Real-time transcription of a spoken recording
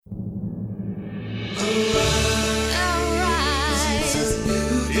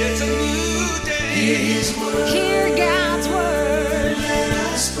His word. Hear God's word. Let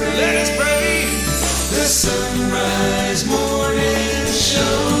us pray. The Sunrise Morning Show.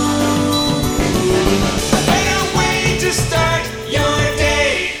 A better way to start your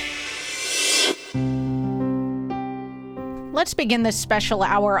day. Let's begin this special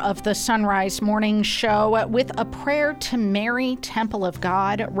hour of the Sunrise Morning Show with a prayer to Mary, Temple of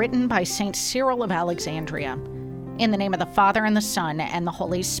God, written by St. Cyril of Alexandria. In the name of the Father, and the Son, and the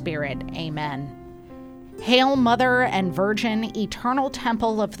Holy Spirit. Amen. Hail, Mother and Virgin, eternal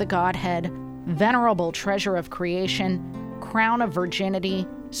temple of the Godhead, venerable treasure of creation, crown of virginity,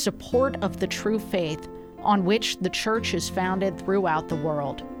 support of the true faith, on which the Church is founded throughout the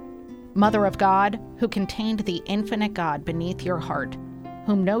world. Mother of God, who contained the infinite God beneath your heart,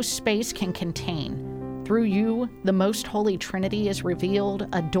 whom no space can contain, through you the most holy Trinity is revealed,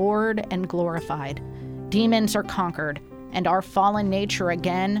 adored, and glorified. Demons are conquered, and our fallen nature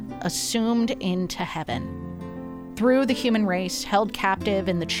again assumed into heaven. Through the human race, held captive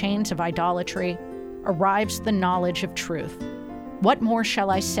in the chains of idolatry, arrives the knowledge of truth. What more shall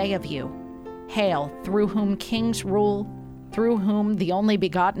I say of you? Hail, through whom kings rule, through whom the only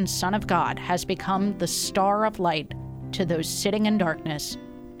begotten Son of God has become the star of light to those sitting in darkness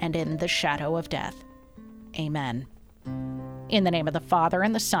and in the shadow of death. Amen. In the name of the Father,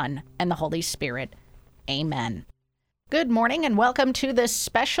 and the Son, and the Holy Spirit. Amen. Good morning and welcome to this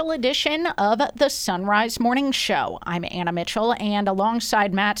special edition of the Sunrise Morning Show. I'm Anna Mitchell, and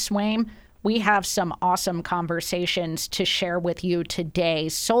alongside Matt Swaim, we have some awesome conversations to share with you today,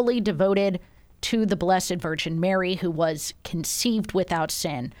 solely devoted to the Blessed Virgin Mary, who was conceived without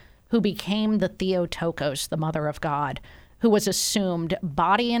sin, who became the Theotokos, the Mother of God, who was assumed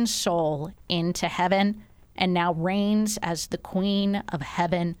body and soul into heaven, and now reigns as the Queen of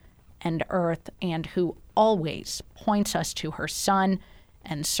heaven and earth, and who always points us to her Son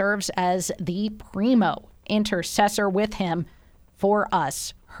and serves as the primo intercessor with him for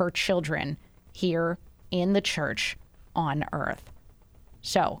us, her children, here in the Church on earth.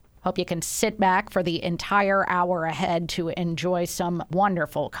 So, hope you can sit back for the entire hour ahead to enjoy some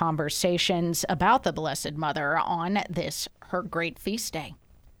wonderful conversations about the Blessed Mother on this, her great feast day.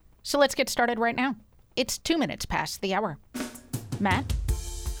 So let's get started right now. It's 2 minutes past the hour. Matt?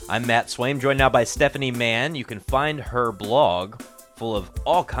 I'm Matt Swaim, joined now by Stephanie Mann. You can find her blog full of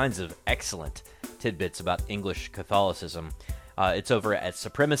all kinds of excellent tidbits about English Catholicism. It's over at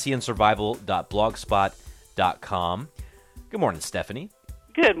supremacyandsurvival.blogspot.com. Good morning, Stephanie.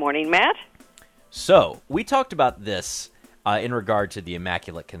 Good morning, Matt. So, we talked about this in regard to the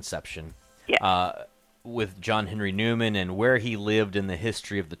Immaculate Conception with John Henry Newman and where he lived in the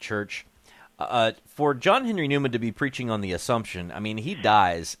history of the Church. For John Henry Newman to be preaching on the Assumption, I mean, he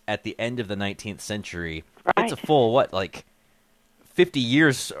dies at the end of the 19th century. Right. It's a full, 50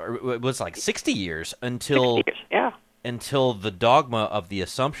 years, or it was like 60 years until 60 years, until the dogma of the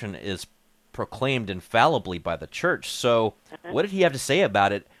Assumption is proclaimed infallibly by the Church. So what did he have to say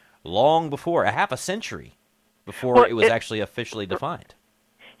about it long before, a half a century before it was actually officially defined?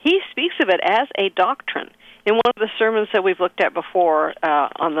 He speaks of it as a doctrine. In one of the sermons that we've looked at before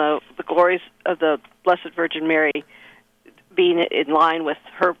on the glories of the Blessed Virgin Mary being in line with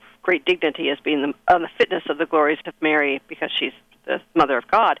her great dignity as being on the fitness of the glories of Mary because she's the Mother of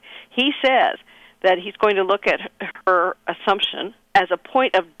God, he says that he's going to look at her Assumption as a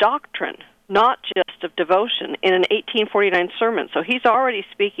point of doctrine, not just of devotion, in an 1849 sermon. So he's already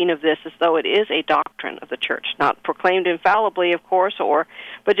speaking of this as though it is a doctrine of the Church, not proclaimed infallibly, of course,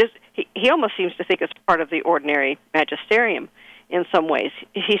 but just he almost seems to think it's part of the ordinary magisterium in some ways.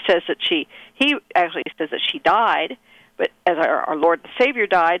 He says that he actually says that she died, but as our Lord and Savior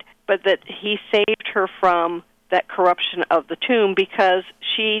died, but that he saved her from that corruption of the tomb because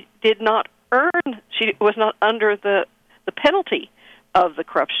she was not under the penalty of the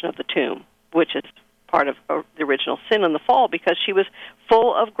corruption of the tomb, which is part of the original sin in the fall, because she was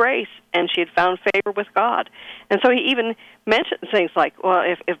full of grace and she had found favor with God. And so he even mentioned things like, well,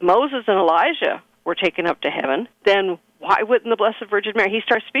 if Moses and Elijah were taken up to heaven, then why wouldn't the Blessed Virgin Mary? He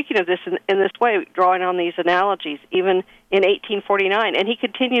starts speaking of this in this way, drawing on these analogies, even in 1849. And he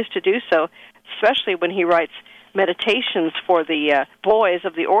continues to do so, especially when he writes meditations for the boys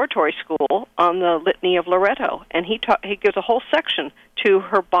of the oratory school on the Litany of Loretto. And he gives a whole section to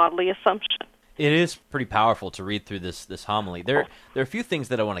her bodily Assumption. It is pretty powerful to read through this homily. There are a few things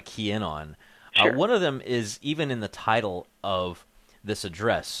that I want to key in on. Sure. One of them is even in the title of this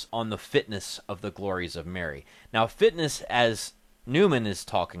address, on the fitness of the glories of Mary. Now, fitness, as Newman is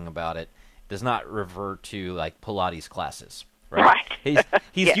talking about it, does not refer to like Pilates classes, right? He's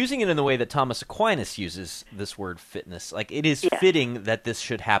Yes. using it in the way that Thomas Aquinas uses this word fitness. Like, it is fitting that this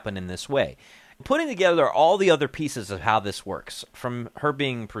should happen in this way. Putting together all the other pieces of how this works, from her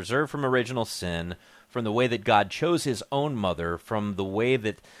being preserved from original sin, from the way that God chose his own mother, from the way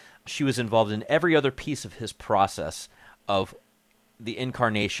that she was involved in every other piece of his process of the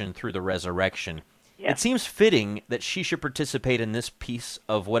incarnation through the resurrection, it seems fitting that she should participate in this piece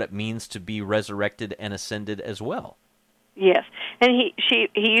of what it means to be resurrected and ascended as well. Yes, and he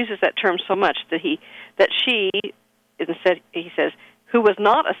uses that term so much that she, instead, he says, who was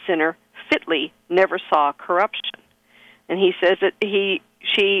not a sinner, fitly never saw corruption. And he says that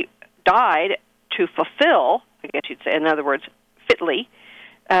she died to fulfill, I guess you'd say, in other words, fitly,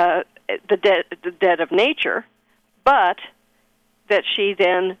 the debt of nature, but that she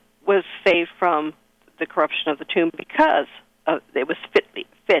then was saved from the corruption of the tomb because it was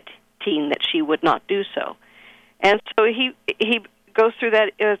fitting that she would not do so. And so he goes through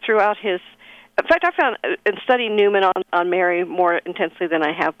that throughout his... In fact, I found, in studying Newman on Mary more intensely than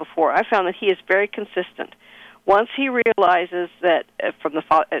I have before, I found that he is very consistent. Once he realizes that, it's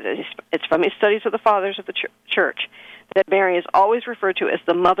from his studies of the fathers of the church, that Mary is always referred to as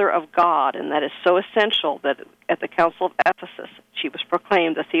the Mother of God, and that is so essential that at the Council of Ephesus she was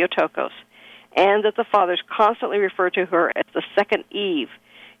proclaimed the Theotokos, and that the fathers constantly refer to her as the second Eve.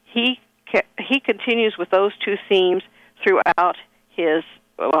 He continues with those two themes throughout his...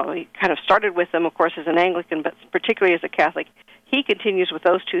 Well, he kind of started with them, of course, as an Anglican, but particularly as a Catholic. He continues with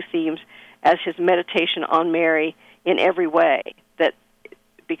those two themes as his meditation on Mary in every way. That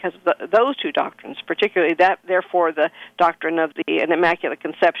because of those two doctrines, particularly that, therefore, the doctrine of an Immaculate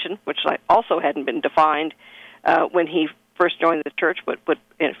Conception, which also hadn't been defined when he first joined the church, but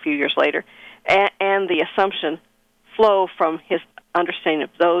a few years later, and the Assumption flow from his understanding of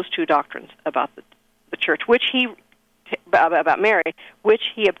those two doctrines about the church, about Mary, which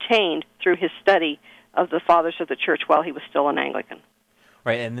he obtained through his study of the fathers of the church while he was still an Anglican.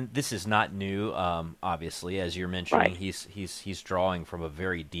 Right, and this is not new, obviously, as you're mentioning. Right. He's drawing from a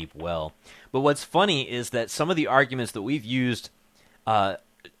very deep well. But what's funny is that some of the arguments that we've used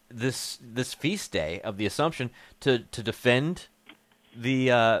this feast day of the Assumption to defend the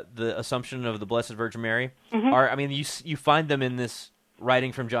Assumption of the Blessed Virgin Mary are, I mean, you find them in this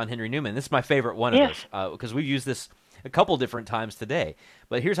writing from John Henry Newman. This is my favorite one of this, because we've used this a couple different times today.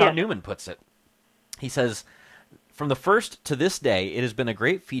 But here's how Newman puts it. He says, from the first to this day, it has been a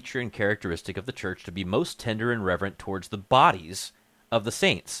great feature and characteristic of the Church to be most tender and reverent towards the bodies of the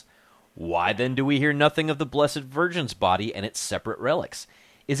saints. Why then do we hear nothing of the Blessed Virgin's body and its separate relics?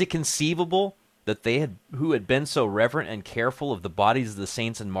 Is it conceivable that who had been so reverent and careful of the bodies of the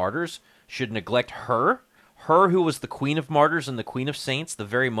saints and martyrs should neglect her who was the Queen of Martyrs and the Queen of Saints, the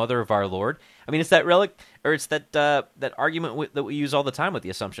very Mother of our Lord? I mean, it's that relic, or it's that argument that we use all the time with the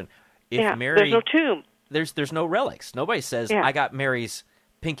Assumption. If Mary, there's no tomb. There's no relics. Nobody says, I got Mary's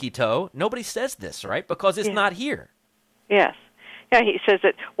pinky toe. Nobody says this, right? Because it's not here. Yes. Yeah, he says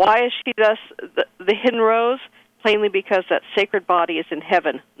that, why is she thus the hidden rose? Plainly because that sacred body is in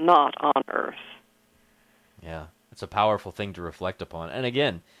heaven, not on earth. Yeah, it's a powerful thing to reflect upon. And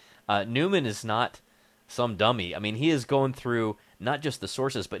again, Newman is not some dummy. I mean, he is going through not just the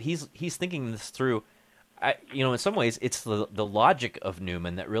sources, but he's thinking this through. In some ways, it's the logic of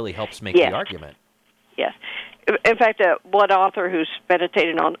Newman that really helps make the argument. Yes. In fact, one author who's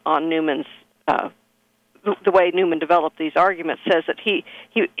meditated on Newman's the way Newman developed these arguments says that he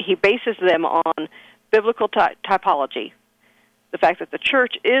bases them on biblical typology, the fact that the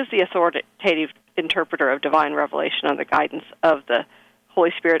Church is the authoritative interpreter of divine revelation under the guidance of the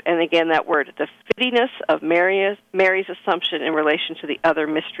Holy Spirit, and again that word, the fittiness of Mary's Assumption in relation to the other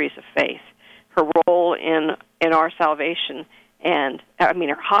mysteries of faith, her role in our salvation, and her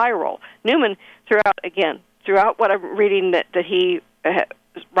high role. Newman, throughout what I'm reading that he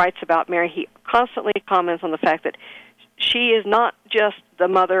writes about Mary, he constantly comments on the fact that she is not just the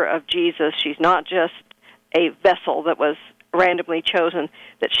mother of Jesus, she's not just a vessel that was randomly chosen,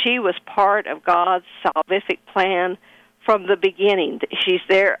 that she was part of God's salvific plan from the beginning. She's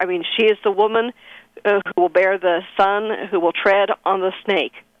there. I mean, she is the woman who will bear the son, who will tread on the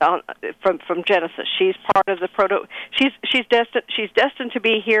snake from Genesis. She's part of the proto. She's destined to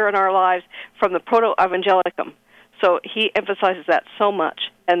be here in our lives from the proto-evangelicum. So he emphasizes that so much,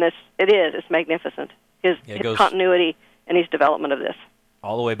 and it's magnificent. His continuity and his development of this.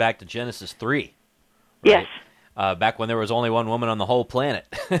 All the way back to Genesis 3. Right? Yes. Back when there was only one woman on the whole planet.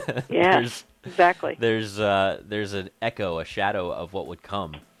 Yes, exactly. There's an echo, a shadow of what would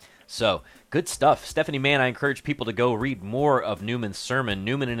come. So, good stuff. Stephanie Mann, I encourage people to go read more of Newman's sermon,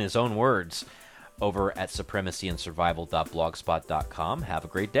 Newman in his own words, over at supremacyandsurvival.blogspot.com. Have a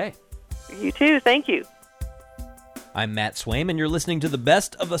great day. You too. Thank you. I'm Matt Swaim, and you're listening to the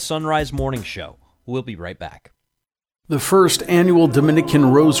best of the Sunrise Morning Show. We'll be right back. The first annual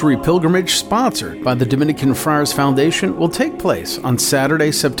Dominican Rosary Pilgrimage, sponsored by the Dominican Friars Foundation, will take place on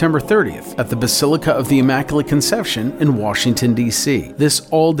Saturday, September 30th at the Basilica of the Immaculate Conception in Washington, D.C. This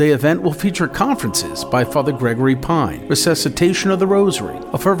all-day event will feature conferences by Father Gregory Pine, Resuscitation of the Rosary,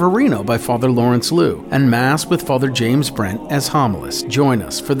 a Fervorino by Father Lawrence Liu, and Mass with Father James Brent as homilist. Join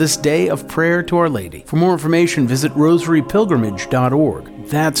us for this day of prayer to Our Lady. For more information, visit rosarypilgrimage.org.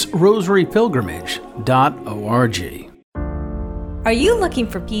 That's rosarypilgrimage.org. Are you looking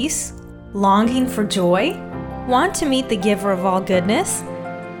for peace? Longing for joy? Want to meet the giver of all goodness?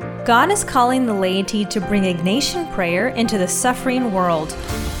 God is calling the laity to bring Ignatian prayer into the suffering world.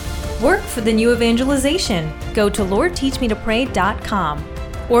 Work for the new evangelization. Go to LordTeachMeToPray.com.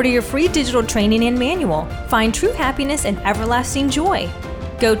 Order your free digital training and manual. Find true happiness and everlasting joy.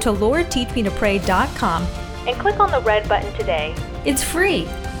 Go to LordTeachMeToPray.com and click on the red button today. It's free.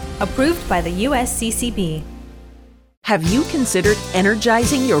 Approved by the USCCB. Have you considered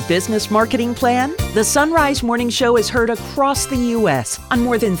energizing your business marketing plan? The Sunrise Morning Show is heard across the U.S. on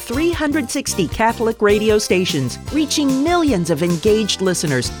more than 360 Catholic radio stations, reaching millions of engaged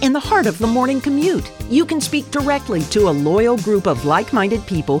listeners in the heart of the morning commute. You can speak directly to a loyal group of like-minded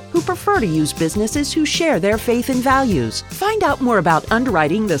people who prefer to use businesses who share their faith and values. Find out more about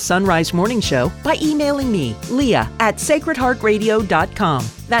underwriting the Sunrise Morning Show by emailing me, Leah, at sacredheartradio.com.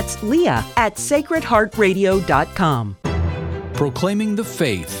 That's Leah at sacredheartradio.com. Proclaiming the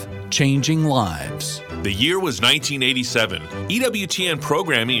faith, changing lives. The year was 1987. EWTN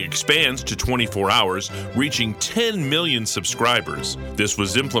programming expands to 24 hours, reaching 10 million subscribers. This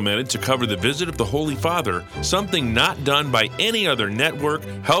was implemented to cover the visit of the Holy Father, something not done by any other network,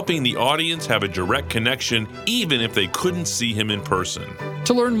 helping the audience have a direct connection even if they couldn't see him in person.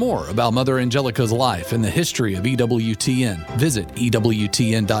 To learn more about Mother Angelica's life and the history of EWTN, visit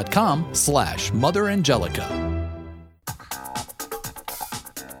EWTN.com/Mother Angelica.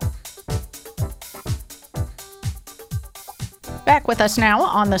 Back with us now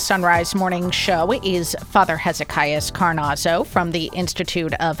on the Sunrise Morning Show is Father Hezekias Carnazzo from the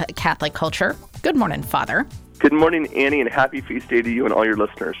Institute of Catholic Culture. Good morning, Father. Good morning, Annie, and happy feast day to you and all your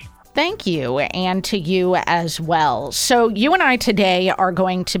listeners. Thank you, and to you as well. So you and I today are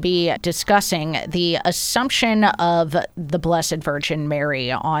going to be discussing the Assumption of the Blessed Virgin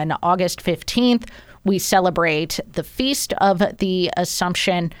Mary. On August 15th, we celebrate the Feast of the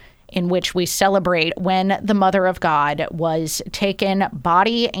Assumption, in which we celebrate when the Mother of God was taken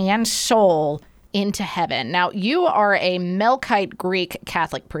body and soul into heaven. Now, you are a Melkite Greek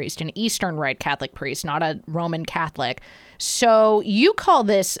Catholic priest, an Eastern Rite Catholic priest, not a Roman Catholic. So you call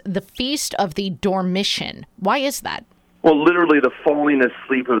this the Feast of the Dormition. Why is that? Well, literally the falling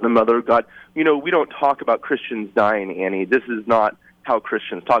asleep of the Mother of God. You know, we don't talk about Christians dying, Annie. This is not how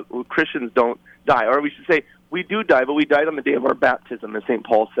Christians talk. Christians don't die. Or we should say, we do die, but we died on the day of our baptism, as St.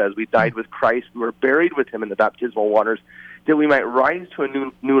 Paul says. We died with Christ. We were buried with him in the baptismal waters, that we might rise to a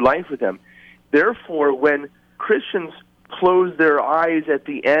new life with him. Therefore, when Christians close their eyes at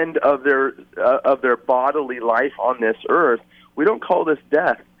the end of their bodily life on this earth, we don't call this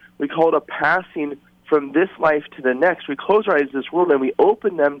death. We call it a passing from this life to the next. We close our eyes to this world and we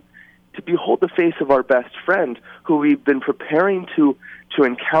open them to behold the face of our best friend, who we've been preparing to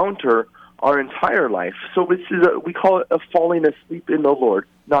encounter our entire life. So we call it a falling asleep in the Lord,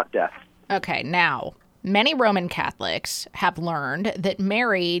 not death. Okay, now, many Roman Catholics have learned that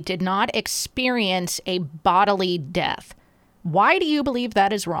Mary did not experience a bodily death. Why do you believe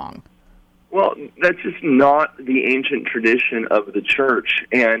that is wrong? Well, that's just not the ancient tradition of the Church.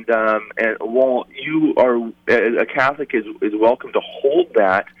 And while you are, a Catholic is welcome to hold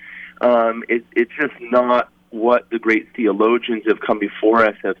that, it's just not what the great theologians have come before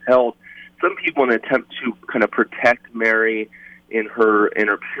us have held. Some people, in an attempt to kind of protect Mary in her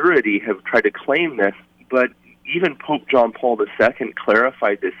purity, have tried to claim this, but even Pope John Paul II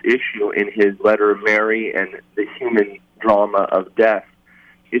clarified this issue in his letter, Mary and the Human Drama of Death.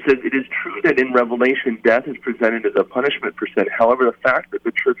 He says, "It is true that in Revelation, death is presented as a punishment for sin. However, the fact that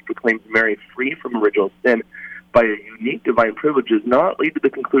the Church proclaims Mary free from original sin by a unique divine privilege does not lead to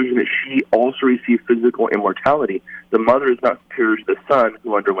the conclusion that she also received physical immortality. The mother is not superior to the Son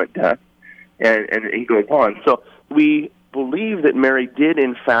who underwent death." And he goes on. So we believe that Mary did,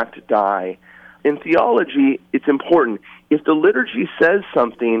 in fact, die. In theology, it's important. If the liturgy says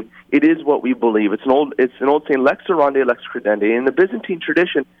something, it is what we believe. It's an old saying, lex orandi, lex credendi. In the Byzantine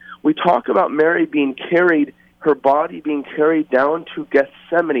tradition, we talk about Mary being carried, her body being carried down to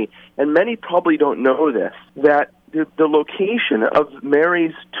Gethsemane. And many probably don't know this, that the location of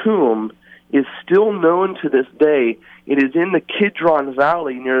Mary's tomb is still known to this day. It is in the Kidron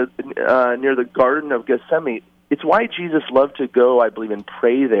Valley near the Garden of Gethsemane. It's why Jesus loved to go, I believe, and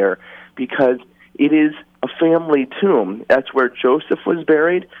pray there, because it is a family tomb. That's where Joseph was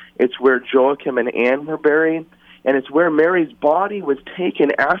buried. It's where Joachim and Anne were buried. And it's where Mary's body was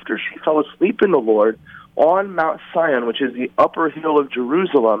taken after she fell asleep in the Lord on Mount Sion, which is the upper hill of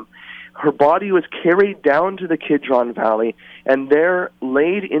Jerusalem. Her body was carried down to the Kidron Valley and there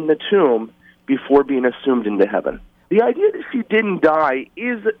laid in the tomb before being assumed into heaven. The idea that she didn't die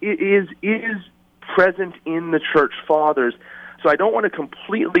is present in the Church Fathers, so I don't want to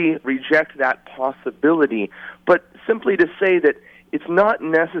completely reject that possibility, but simply to say that it's not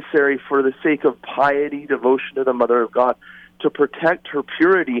necessary for the sake of piety, devotion to the Mother of God, to protect her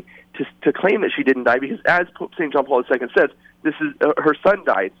purity, to claim that she didn't die, because as Pope St. John Paul II says, this is her son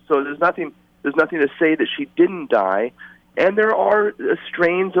died, so there's nothing to say that she didn't die. And there are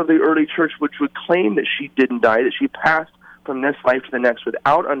strains of the early church which would claim that she didn't die, that she passed from this life to the next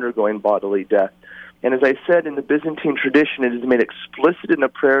without undergoing bodily death. And as I said, in the Byzantine tradition, it is made explicit in the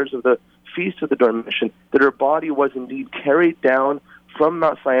prayers of the Feast of the Dormition that her body was indeed carried down from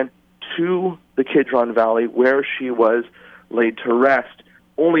Mount Sion to the Kidron Valley, where she was laid to rest,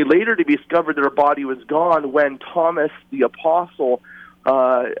 only later to be discovered that her body was gone when Thomas the Apostle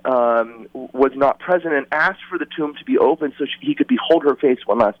was not present and asked for the tomb to be opened so he could behold her face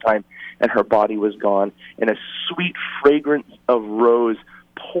one last time, and her body was gone, and a sweet fragrance of rose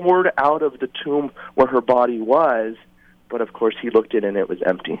poured out of the tomb where her body was, but of course he looked in and it was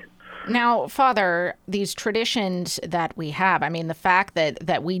empty. Now, Father, these traditions that we have, I mean, the fact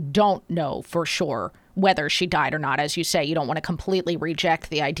that we don't know for sure whether she died or not, as you say, you don't want to completely reject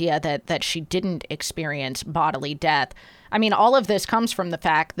the idea that she didn't experience bodily death. I mean, all of this comes from the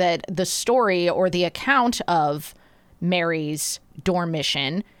fact that the story or the account of Mary's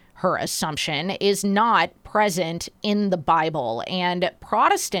dormition, her Assumption, is not present in the Bible. And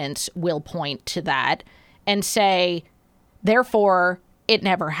Protestants will point to that and say, therefore, it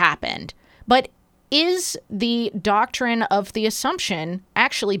never happened. But is the doctrine of the Assumption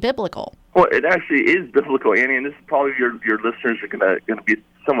actually biblical? Well, it actually is biblical, Annie, and this is probably your listeners are going to be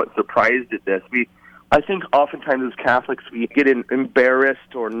somewhat surprised at this. I think oftentimes as Catholics we get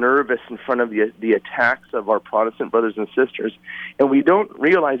embarrassed or nervous in front of the attacks of our Protestant brothers and sisters, and we don't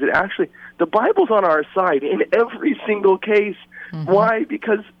realize that actually the Bible's on our side in every single case. Mm-hmm. Why?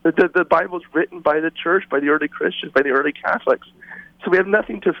 Because the Bible's written by the Church, by the early Christians, by the early Catholics. So we have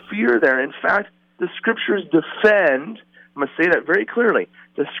nothing to fear there. In fact, the Scriptures defend, I must say that very clearly,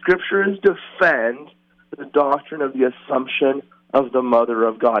 the Scriptures defend the doctrine of the Assumption of the Mother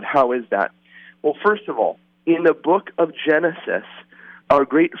of God. How is that? Well, first of all, in the book of Genesis, our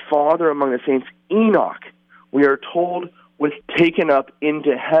great father among the saints, Enoch, we are told was taken up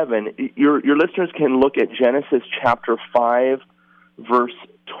into heaven. Your listeners can look at Genesis chapter 5, verse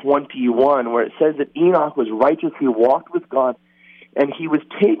 21, where it says that Enoch was righteous, he walked with God, and he was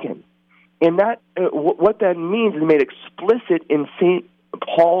taken. And that what that means is made explicit in St.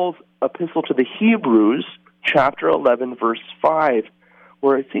 Paul's epistle to the Hebrews, chapter 11, verse 5,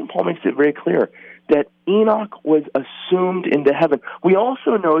 where St. Paul makes it very clear that Enoch was assumed into heaven. We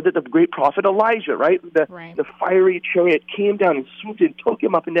also know that the great prophet Elijah, right? The fiery chariot came down and swooped and took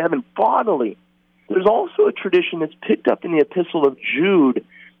him up into heaven bodily. There's also a tradition that's picked up in the epistle of Jude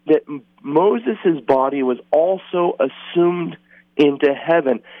that Moses' body was also assumed into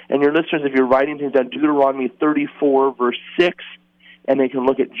heaven. And your listeners, if you're writing things down, Deuteronomy 34, verse 6, and they can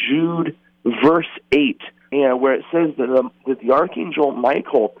look at Jude, verse 8, where it says that the archangel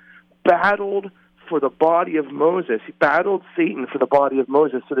Michael battled for the body of Moses. He battled Satan for the body of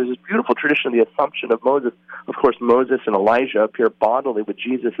Moses. So there's this beautiful tradition of the Assumption of Moses. Of course, Moses and Elijah appear bodily with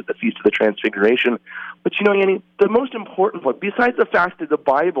Jesus at the Feast of the Transfiguration. But Annie, the most important point, besides the fact that the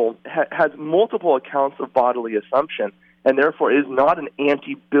Bible has multiple accounts of bodily assumption, and therefore is not an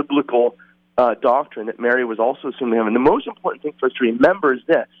anti-biblical doctrine that Mary was also assumed to heaven, the most important thing for us to remember is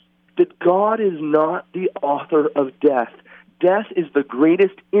this, that God is not the author of death. Death is the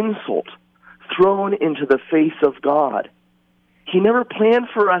greatest insult thrown into the face of God. He never planned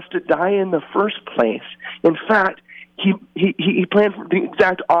for us to die in the first place. In fact, he planned for the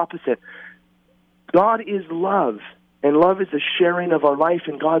exact opposite. God is love, and love is the sharing of our life,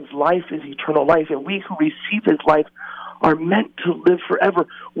 and God's life is eternal life, and we who receive his life are meant to live forever.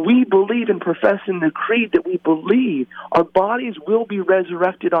 We believe and profess in the creed that we believe our bodies will be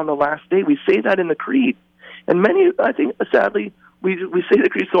resurrected on the last day. We say that in the creed. And many, I think, sadly, we say the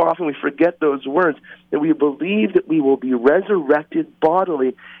creed so often we forget those words, that we believe that we will be resurrected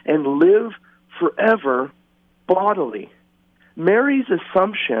bodily and live forever bodily. Mary's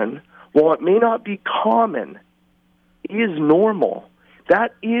Assumption while it may not be common, is normal.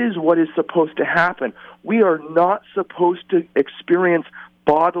 That is what is supposed to happen. We are not supposed to experience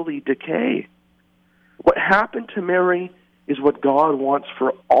bodily decay. What happened to Mary is what God wants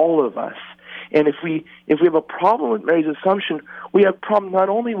for all of us. And if we have a problem with Mary's Assumption, we have a problem not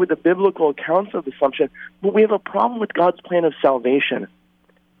only with the biblical accounts of Assumption, but we have a problem with God's plan of salvation.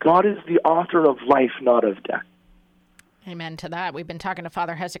 God is the author of life, not of death. Amen to that. We've been talking to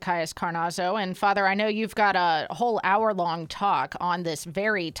Father Hezekias Carnazzo. And Father, I know you've got a whole hour-long talk on this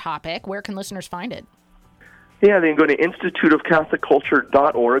very topic. Where can listeners find it? Yeah, they can go to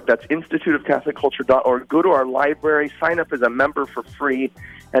instituteofcatholicculture.org. That's instituteofcatholicculture.org. Go to our library, sign up as a member for free,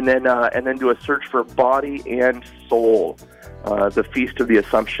 and then do a search for Body and Soul, the Feast of the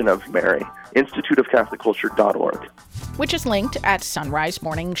Assumption of Mary. instituteofcatholicculture.org. Which is linked at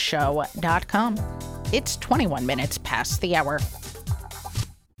sunrisemorningshow.com. It's 21 minutes past the hour.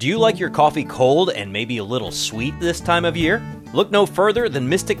 Do you like your coffee cold and maybe a little sweet this time of year? Look no further than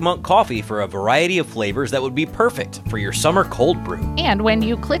Mystic Monk Coffee for a variety of flavors that would be perfect for your summer cold brew. And when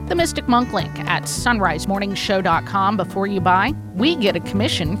you click the Mystic Monk link at sunrisemorningshow.com before you buy, we get a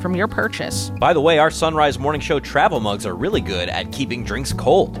commission from your purchase. By the way, our Sunrise Morning Show travel mugs are really good at keeping drinks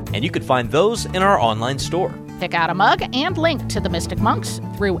cold, and you can find those in our online store. Pick out a mug and link to the Mystic Monks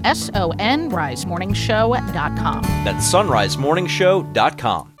through sunrisemorningshow.com. That's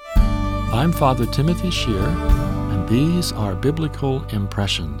sunrisemorningshow.com. I'm Father Timothy Shear, and these are Biblical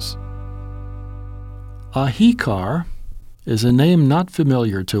Impressions. Ahikar is a name not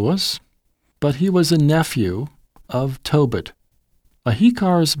familiar to us, but he was a nephew of Tobit.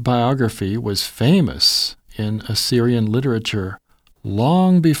 Ahikar's biography was famous in Assyrian literature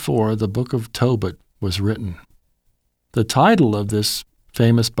long before the Book of Tobit was written. The title of this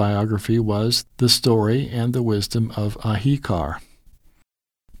famous biography was The Story and the Wisdom of Ahikar.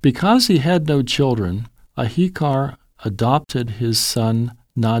 Because he had no children, Ahikar adopted his son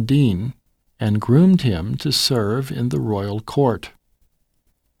Nadin and groomed him to serve in the royal court.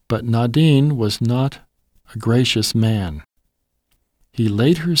 But Nadin was not a gracious man. He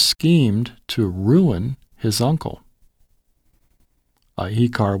later schemed to ruin his uncle.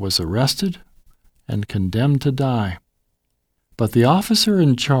 Ahikar was arrested and condemned to die. But the officer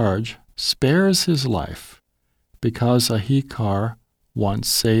in charge spares his life because Ahikar once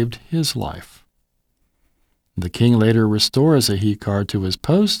saved his life. The king later restores Ahikar to his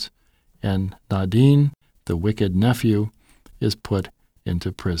post, and Nadin, the wicked nephew, is put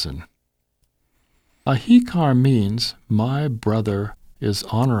into prison. Ahikar means, my brother is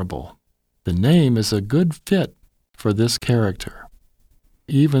honorable. The name is a good fit for this character.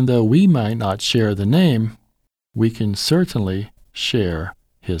 Even though we might not share the name, we can certainly share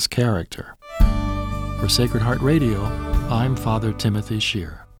his character. For Sacred Heart Radio, I'm Father Timothy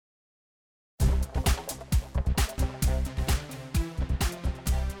Shear.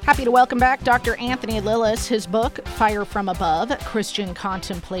 Happy to welcome back Dr. Anthony Lilles. His book, Fire from Above, Christian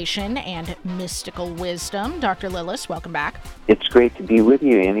Contemplation and Mystical Wisdom. Dr. Lilles, welcome back. It's great to be with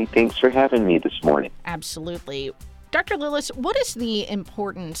you, Annie. Thanks for having me this morning. Absolutely. Dr. Lilles, what is the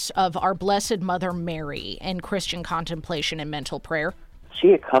importance of our Blessed Mother Mary in Christian contemplation and mental prayer?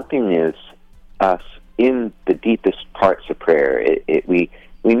 She accompanies us in the deepest parts of prayer. We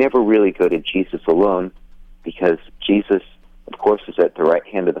never really go to Jesus alone, because Jesus, of course, is at the right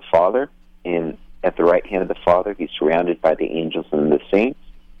hand of the Father, and at the right hand of the Father, he's surrounded by the angels and the saints.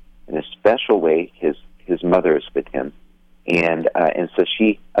 In a special way, his mother is with him, and so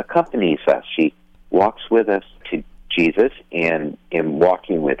she accompanies us. She walks with us to Jesus, and in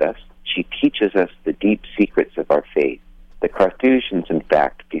walking with us, she teaches us the deep secrets of our faith. The Carthusians, in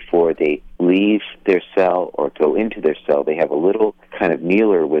fact, before they leave their cell or go into their cell, they have a little kind of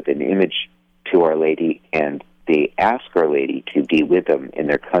kneeler with an image to Our Lady, and they ask Our Lady to be with them in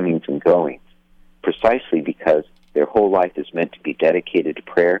their comings and goings, precisely because their whole life is meant to be dedicated to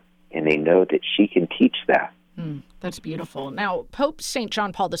prayer, and they know that she can teach that. That's beautiful. Now, Pope St.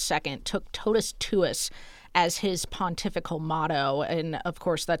 John Paul II took Totus Tuus as his pontifical motto, and of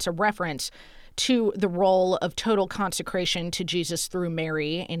course that's a reference to the role of total consecration to Jesus through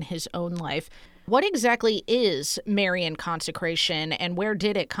Mary in his own life. What exactly is Marian consecration, and where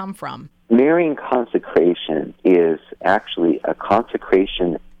did it come from? Marian consecration is actually a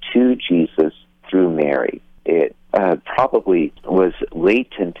consecration to Jesus through Mary. It probably was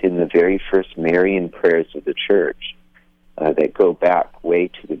latent in the very first Marian prayers of the Church that go back way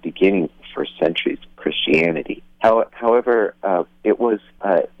to the beginning of the first centuries of Christianity. However, it was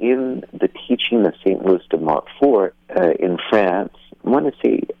in the teaching of St. Louis de Montfort in France. I want to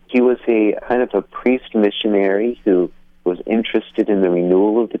say he was a kind of a priest missionary who was interested in in the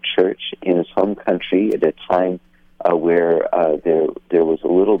renewal of the church in his home country at a time where there was a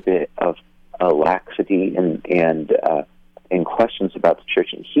little bit of laxity and questions about the church.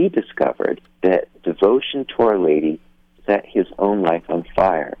 And he discovered that devotion to Our Lady set his own life on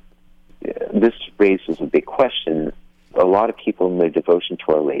fire. This raises a big question. A lot of people in their devotion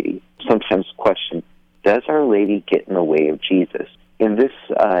to Our Lady sometimes question, does Our Lady get in the way of Jesus? In this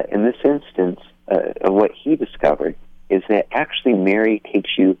instance, of what he discovered is that actually Mary takes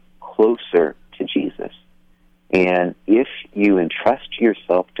you closer to Jesus. And if you entrust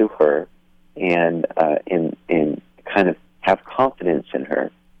yourself to her and kind of have confidence in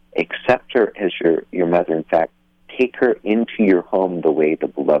her, accept her as your mother, in fact, take her into your home the way the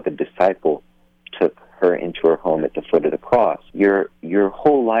beloved disciple took her into her home at the foot of the cross, your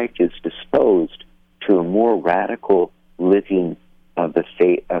whole life is disposed to a more radical living of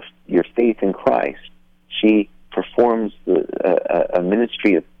your faith in Christ. She performs a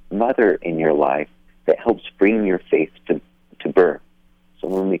ministry of mother in your life that helps bring your faith to birth. So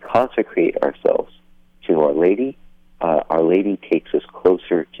when we consecrate ourselves to Our Lady takes us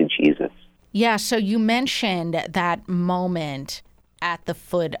closer to Jesus. Yeah, so you mentioned that moment at the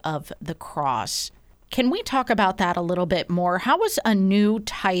foot of the cross. Can we talk about that a little bit more? How was a new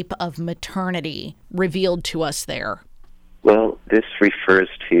type of maternity revealed to us there? Well, this refers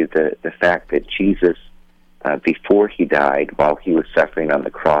to the fact that Jesus, before he died, while he was suffering on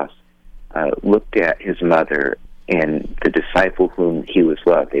the cross, looked at his mother and the disciple whom he was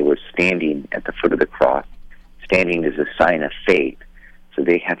loved. They were standing at the foot of the cross. Standing is a sign of faith. So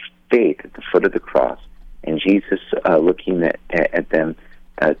they had faith at the foot of the cross. And Jesus, looking at them,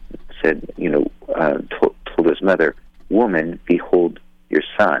 said, told his mother, "Woman, behold your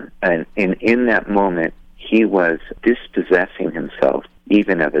son." And in that moment, he was dispossessing himself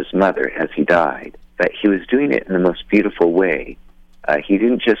even of his mother as he died. But he was doing it in the most beautiful way. He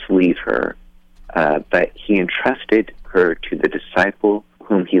didn't just leave her, but he entrusted her to the disciple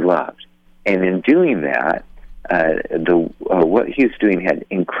whom he loved. And in doing that, what he was doing had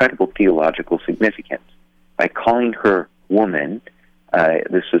incredible theological significance. By calling her woman,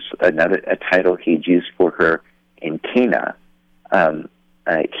 this was a title he'd used for her in Cana.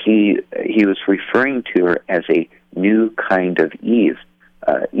 He was referring to her as a new kind of Eve.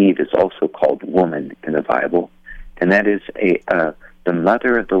 Eve is also called woman in the Bible, and that is the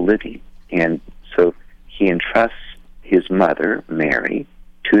mother of the living. And so he entrusts his mother, Mary,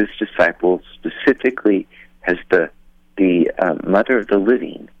 to his disciples specifically as the mother of the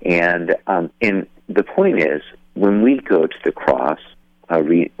living. And the point is, when we go to the cross,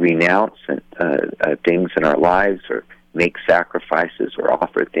 renounce things in our lives, or make sacrifices, or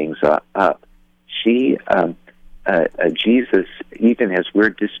offer things up, Jesus, even as we're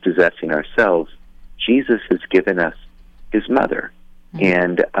dispossessing ourselves, Jesus has given us his mother,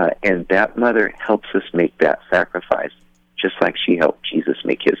 and that mother helps us make that sacrifice, just like she helped Jesus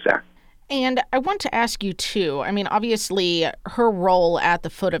make his sacrifice. And I want to ask you, too, I mean, obviously, her role at the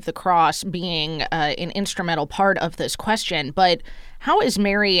foot of the cross being an instrumental part of this question, but how is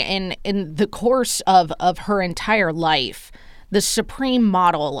Mary, in the course of her entire life, the supreme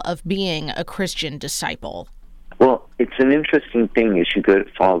model of being a Christian disciple? Well, it's an interesting thing as you go to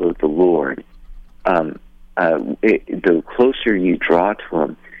follow the Lord. The closer you draw to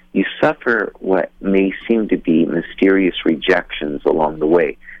him, you suffer what may seem to be mysterious rejections along the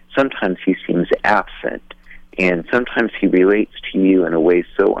way. Sometimes he seems absent, and sometimes he relates to you in a way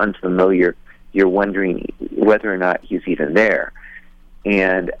so unfamiliar, you're wondering whether or not he's even there.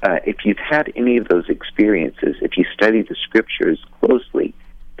 And if you've had any of those experiences, if you study the scriptures closely,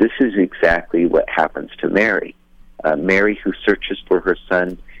 this is exactly what happens to Mary. Mary, who searches for her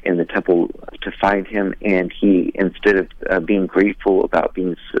son in the temple to find him, and he, instead of being grateful about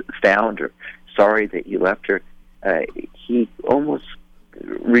being found or sorry that he left her, he almost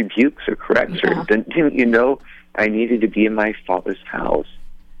rebukes or corrects her. Didn't you know I needed to be in my Father's house?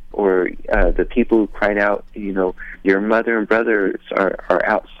 Or the people who cried out, your mother and brothers are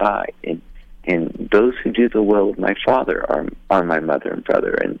outside, and those who do the will of my Father are my mother and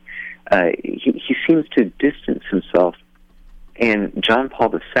brother. And he seems to distance himself. And John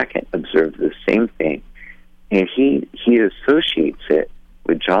Paul II observed the same thing, and he associates it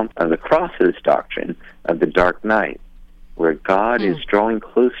with the cross's doctrine of the dark night, where God is drawing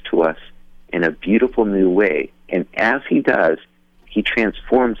close to us in a beautiful new way. And as he does, he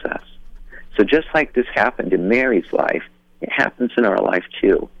transforms us. So just like this happened in Mary's life, it happens in our life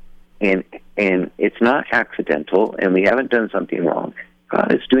too. And it's not accidental, and we haven't done something wrong.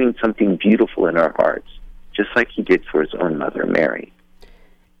 God is doing something beautiful in our hearts, just like he did for his own mother, Mary.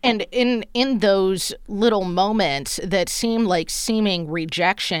 And in those little moments that seem like seeming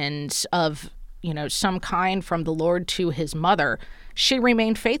rejections of, some kind from the Lord to his mother, she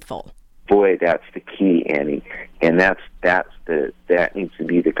remained faithful. Boy, that's the key, Annie. And that needs to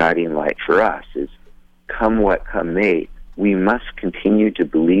be the guiding light for us, is come what come may, we must continue to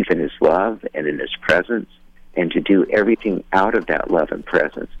believe in his love and in his presence and to do everything out of that love and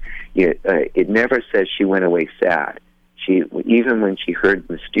presence. It never says she went away sad. Even when she heard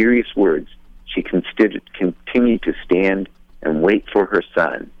mysterious words, she continued to stand and wait for her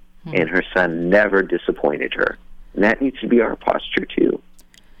son, and her son never disappointed her. And that needs to be our posture, too.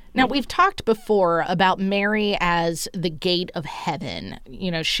 Now, we've talked before about Mary as the gate of heaven.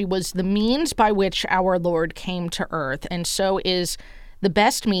 She was the means by which our Lord came to earth, and so is the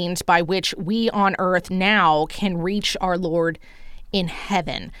best means by which we on earth now can reach our Lord in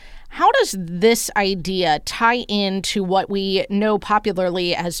heaven. How does this idea tie into what we know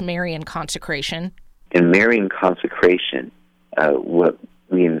popularly as Marian consecration? In Marian consecration, what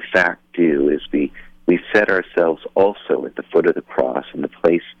we in fact do is we set ourselves also at the foot of the cross in the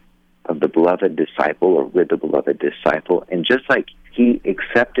place of the beloved disciple, or with the beloved disciple. And just like he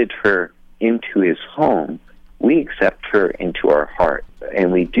accepted her into his home, we accept her into our heart.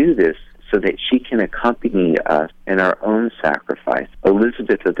 And we do this so that she can accompany us in our own sacrifice.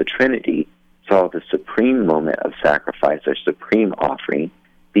 Elizabeth of the Trinity saw the supreme moment of sacrifice, or supreme offering,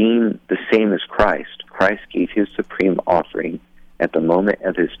 being the same as Christ. Christ gave his supreme offering at the moment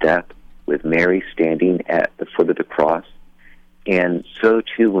of his death, with Mary standing at the foot of the cross. And so,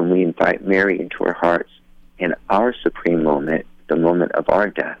 too, when we invite Mary into our hearts in our supreme moment, the moment of our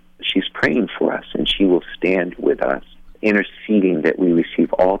death, she's praying for us, and she will stand with us, interceding that we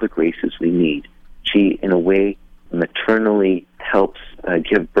receive all the graces we need. She, in a way, maternally helps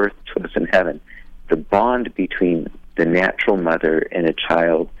give birth to us in heaven. The bond between the natural mother and a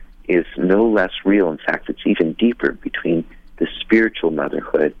child is no less real. In fact, it's even deeper between the spiritual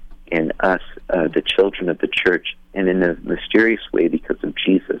motherhood and us, the children of the church, and in a mysterious way, because of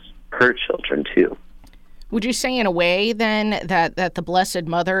Jesus, her children too. Would you say in a way, then, that the Blessed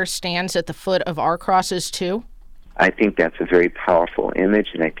Mother stands at the foot of our crosses too? I think that's a very powerful image,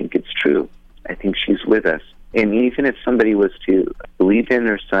 and I think it's true. I think she's with us. And even if somebody was to believe in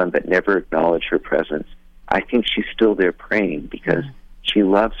her son but never acknowledge her presence, I think she's still there praying, because she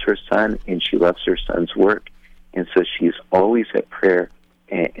loves her son and she loves her son's work. And so she's always at prayer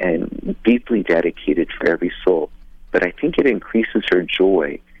and deeply dedicated for every soul. But I think it increases her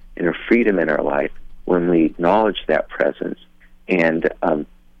joy and her freedom in our life when we acknowledge that presence and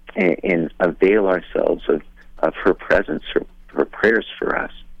avail ourselves of her presence, her prayers for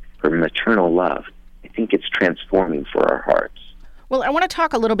us, her maternal love. I think it's transforming for our hearts. Well, I want to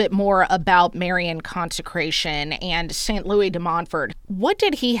talk a little bit more about Marian consecration and St. Louis de Montfort. What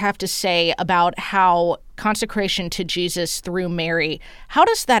did he have to say about how consecration to Jesus through Mary, how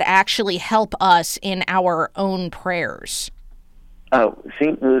does that actually help us in our own prayers?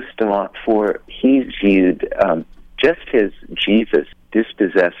 St. Louis de Montfort, he's viewed just as Jesus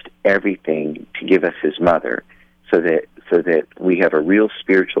dispossessed everything to give us his mother, so that we have a real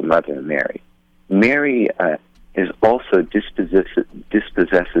spiritual mother in Mary. Mary is also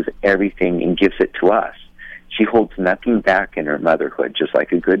dispossesses everything and gives it to us. She holds nothing back in her motherhood, just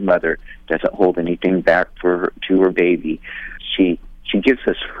like a good mother doesn't hold anything back to her baby. She gives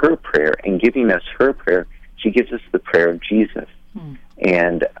us her prayer, and giving us her prayer, she gives us the prayer of Jesus.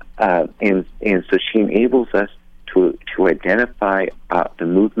 And so she enables us to identify the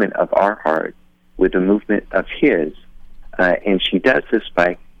movement of our heart with the movement of his, and she does this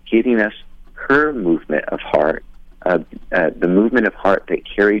by giving us her movement of heart, the movement of heart that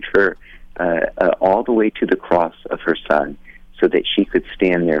carried her all the way to the cross of her son, so that she could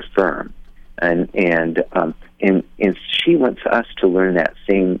stand there firm. And she wants us to learn that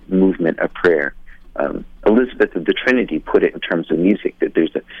same movement of prayer. Elizabeth of the Trinity put it in terms of music, that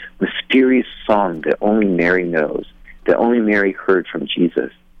there's a mysterious song that only Mary knows, that only Mary heard from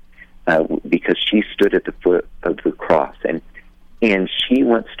Jesus, because she stood at the foot of the cross. And she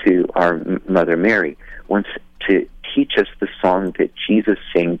wants to, our Mother Mary, wants to teach us the song that Jesus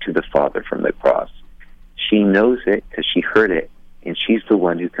sang to the Father from the cross. She knows it because she heard it, and she's the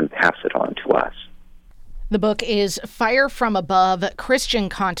one who can pass it on to us. The book is Fire from Above, Christian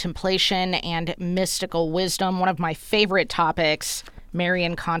Contemplation and Mystical Wisdom, one of my favorite topics,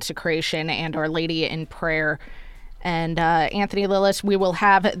 Marian consecration and Our Lady in Prayer. And Anthony Lilles, we will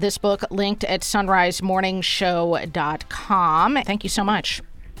have this book linked at sunrisemorningshow.com. Thank you so much.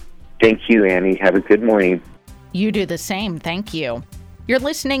 Thank you, Annie. Have a good morning. You do the same. Thank you. You're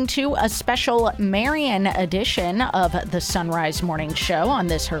listening to a special Marian edition of the Sunrise Morning Show on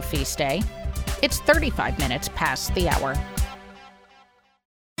this her feast day. It's 35 minutes past the hour.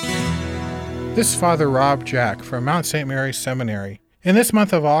 This is Father Rob Jack from Mount St. Mary's Seminary. In this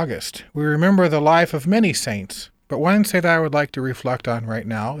month of August, we remember the life of many saints, but one saint I would like to reflect on right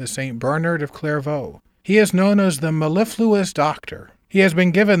now is St. Bernard of Clairvaux. He is known as the mellifluous doctor. He has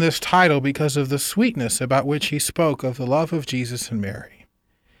been given this title because of the sweetness about which he spoke of the love of Jesus and Mary.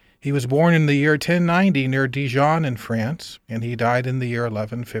 He was born in the year 1090 near Dijon in France, and he died in the year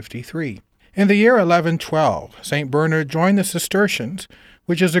 1153. In the year 1112, St. Bernard joined the Cistercians,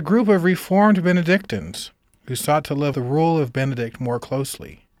 which is a group of Reformed Benedictines who sought to live the rule of Benedict more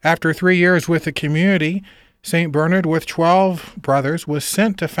closely. After 3 years with the community, St. Bernard, with 12 brothers, was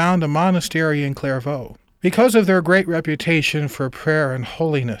sent to found a monastery in Clairvaux. Because of their great reputation for prayer and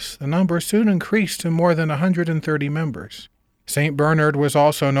holiness, the number soon increased to more than 130 members. St. Bernard was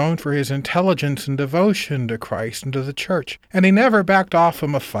also known for his intelligence and devotion to Christ and to the Church, and he never backed off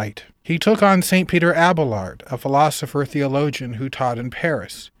from a fight. He took on St. Peter Abelard, a philosopher-theologian who taught in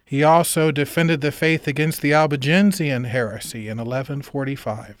Paris. He also defended the faith against the Albigensian heresy in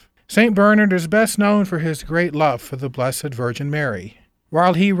 1145. St. Bernard is best known for his great love for the Blessed Virgin Mary.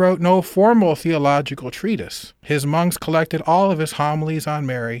 While he wrote no formal theological treatise, his monks collected all of his homilies on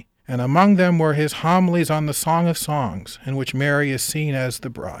Mary, and among them were his homilies on the Song of Songs, in which Mary is seen as the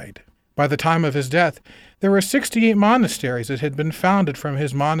bride. By the time of his death, there were 68 monasteries that had been founded from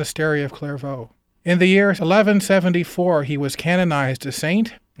his monastery of Clairvaux. In the year 1174, he was canonized a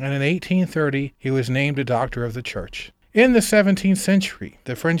saint, and in 1830, he was named a doctor of the Church. In the 17th century,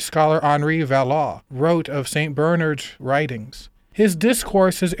 the French scholar Henri Valois wrote of St. Bernard's writings, "His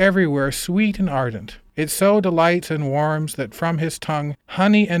discourse is everywhere sweet and ardent. It so delights and warms that from his tongue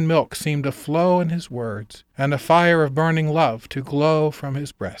honey and milk seem to flow in his words, and a fire of burning love to glow from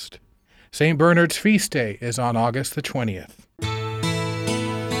his breast." St. Bernard's feast day is on August the 20th.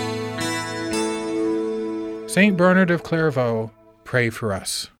 St. Bernard of Clairvaux, pray for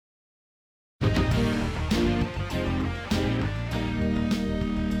us.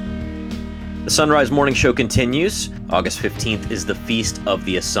 The Sunrise Morning Show continues. August 15th is the Feast of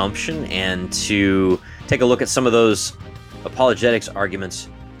the Assumption, and to take a look at some of those apologetics arguments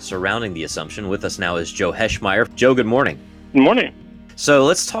surrounding the Assumption, with us now is Joe Heschmeyer. Joe, good morning. Good morning. So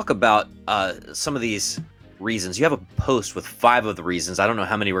let's talk about some of these reasons. You have a post with 5 of the reasons. I don't know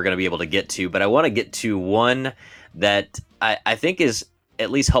how many we're going to be able to get to, but I want to get to one that I think is at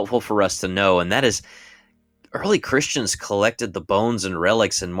least helpful for us to know, and that is early Christians collected the bones and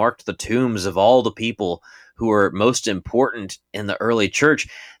relics and marked the tombs of all the people who were most important in the early church.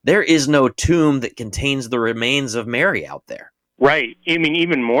 There is no tomb that contains the remains of Mary out there. Right. I mean,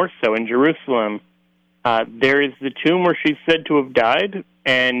 even more so in Jerusalem, there is the tomb where she's said to have died,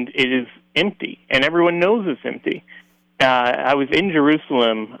 and it is empty, and everyone knows it's empty. I was in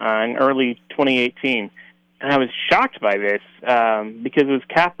Jerusalem in early 2018, and I was shocked by this because it was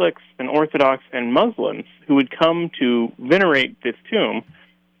Catholics and Orthodox and Muslims who would come to venerate this tomb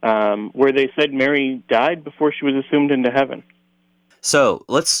where they said Mary died before she was assumed into heaven. So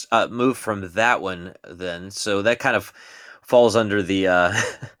let's move from that one then. So that kind of falls under the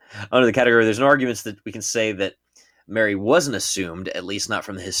under the category. There's no arguments that we can say that Mary wasn't assumed, at least not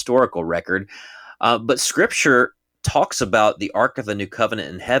from the historical record. But Scripture talks about the Ark of the New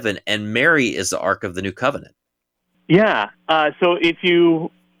Covenant in heaven, and Mary is the Ark of the New Covenant. Yeah. So if you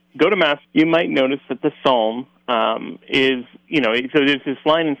go to Mass, you might notice that the Psalm is, so there's this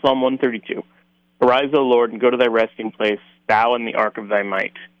line in Psalm 132, "Arise, O Lord, and go to thy resting place, thou in the ark of thy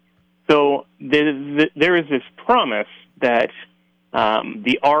might." So there is this promise that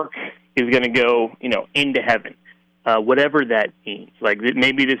the ark is going to go, into heaven, whatever that means. Like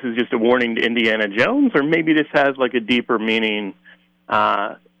maybe this is just a warning to Indiana Jones, or maybe this has like a deeper meaning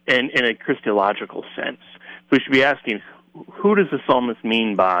in a Christological sense. So we should be asking, who does the psalmist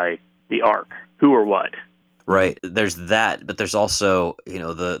mean by the ark? Who or what? Right. There's that, but there's also,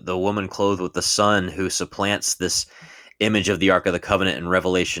 the woman clothed with the sun who supplants this image of the Ark of the Covenant in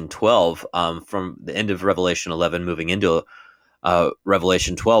Revelation 12, from the end of Revelation 11 moving into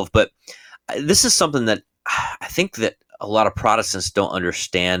Revelation 12. But this is something that I think that a lot of Protestants don't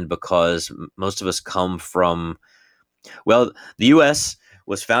understand, because most of us come from, the U.S.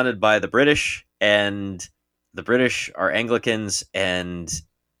 was founded by the British, and the British are Anglicans, and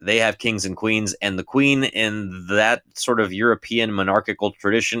they have kings and queens, and the queen in that sort of European monarchical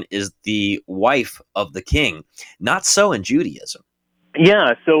tradition is the wife of the king. Not so in Judaism.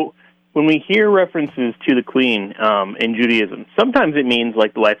 Yeah, so when we hear references to the queen in Judaism, sometimes it means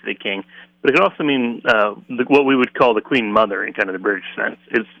like the wife of the king. but it could also mean what we would call the Queen Mother in kind of the British sense.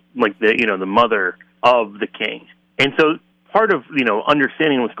 It's like the mother of the king. And so part of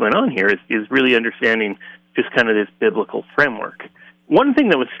understanding what's going on here is really understanding just kind of this biblical framework. One thing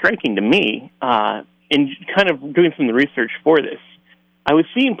that was striking to me in kind of doing some of the research for this, I was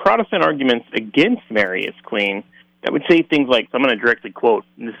seeing Protestant arguments against Mary as queen that would say things like, so I'm going to directly quote,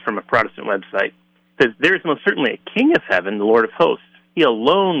 and this is from a Protestant website, it says, "There is most certainly a king of heaven, the Lord of hosts. He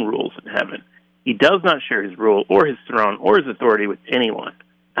alone rules in heaven. He does not share his rule or his throne or his authority with anyone."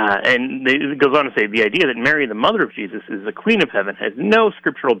 And it goes on to say, the idea that Mary, the mother of Jesus, is the queen of heaven has no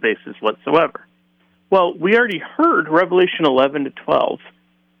scriptural basis whatsoever. Well, we already heard Revelation 11 to 12.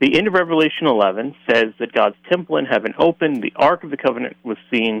 The end of Revelation 11 says that God's temple in heaven opened, the Ark of the Covenant was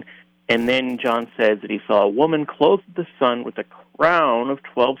seen, and then John says that he saw a woman clothed with the sun with a crown of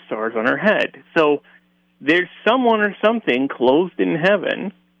 12 stars on her head. So there's someone or something clothed in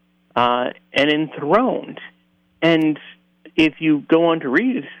heaven and enthroned. And if you go on to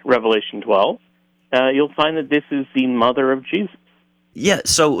read Revelation 12, you'll find that this is the mother of Jesus. Yeah,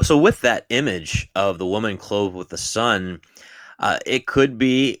 so with that image of the woman clothed with the sun, it could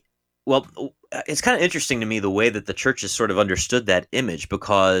be, well, it's kind of interesting to me the way that the church has sort of understood that image,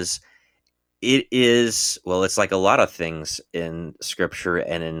 because it is, well, it's like a lot of things in Scripture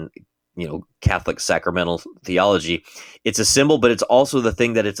and in Catholic sacramental theology. It's a symbol, but it's also the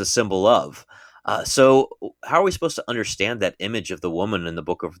thing that it's a symbol of. So, how are we supposed to understand that image of the woman in the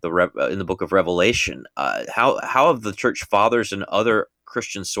book of Revelation? How have the church fathers and other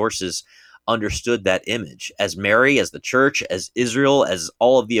Christian sources understood that image? As Mary, as the church, as Israel, as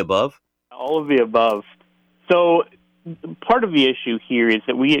all of the above? All of the above. So, part of the issue here is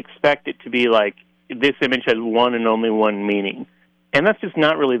that we expect it to be like this image has one and only one meaning. And that's just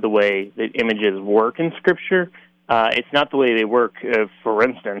not really the way that images work in Scripture. It's not the way they work, for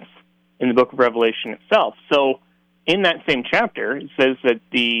instance, in the book of Revelation itself. So in that same chapter, it says that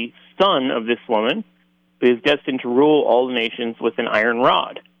the son of this woman is destined to rule all the nations with an iron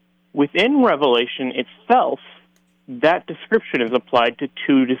rod. Within Revelation itself, that description is applied to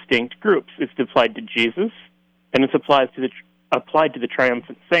two distinct groups. It's applied to Jesus, and it's applied to the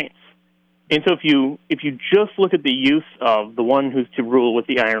triumphant saints. And so if you just look at the use of the one who's to rule with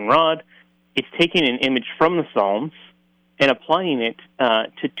the iron rod, it's taking an image from the Psalms and applying it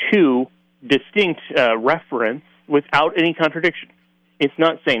to two distinct reference without any contradiction. It's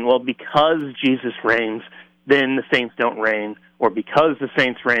not saying, well, because Jesus reigns, then the saints don't reign, or because the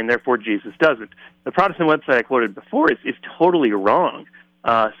saints reign, therefore Jesus doesn't. The Protestant website I quoted before is totally wrong.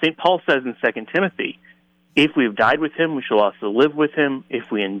 St. Paul says in 2 Timothy, if we have died with him, we shall also live with him. If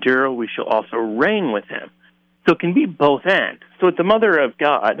we endure, we shall also reign with him. So it can be both and. So at the mother of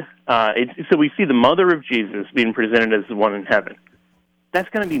God, so we see the mother of Jesus being presented as the one in heaven. That's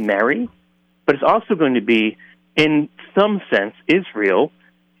going to be Mary, but it's also going to be, in some sense, Israel,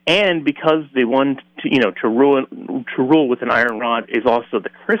 and because the one to rule with an iron rod is also the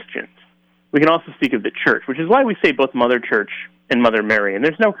Christians. We can also speak of the church, which is why we say both Mother Church and Mother Mary, and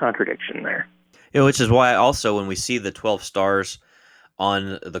there's no contradiction there. Which is why also when we see the 12 stars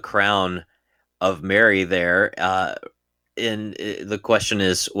on the crown of Mary there, and the question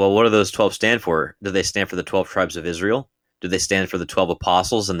is, well, what do those 12 stand for? Do they stand for the 12 tribes of Israel? Do they stand for the 12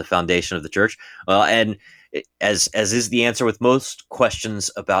 apostles and the foundation of the church? Well, and as is the answer with most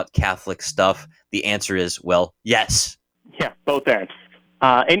questions about Catholic stuff, the answer is, well, yes. Yeah, both ends.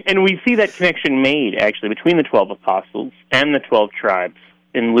 And we see that connection made, actually, between the 12 apostles and the 12 tribes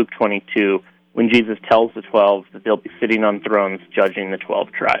in Luke 22, when Jesus tells the 12 that they'll be sitting on thrones judging the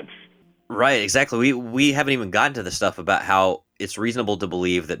 12 tribes. Right, exactly. We haven't even gotten to the stuff about how it's reasonable to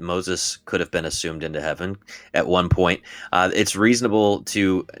believe that Moses could have been assumed into heaven at one point. It's reasonable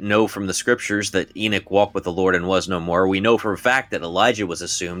to know from the scriptures that Enoch walked with the Lord and was no more. We know for a fact that Elijah was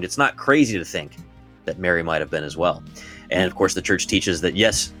assumed. It's not crazy to think that Mary might have been as well. And of course, the church teaches that,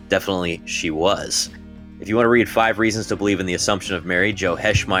 yes, definitely she was. If you want to read 5 Reasons to Believe in the Assumption of Mary, Joe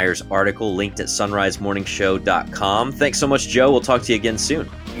Heschmeyer's article linked at sunrisemorningshow.com. Thanks so much, Joe. We'll talk to you again soon.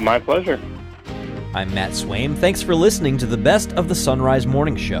 My pleasure. I'm Matt Swaim. Thanks for listening to the best of the Sunrise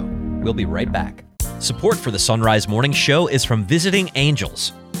Morning Show. We'll be right back. Support for the Sunrise Morning Show is from Visiting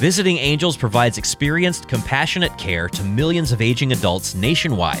Angels. Visiting Angels provides experienced, compassionate care to millions of aging adults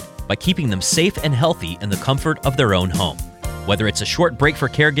nationwide by keeping them safe and healthy in the comfort of their own home. Whether it's a short break for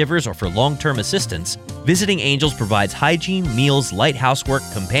caregivers or for long-term assistance, Visiting Angels provides hygiene, meals, light housework,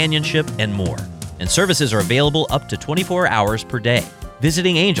 companionship, and more. And services are available up to 24 hours per day.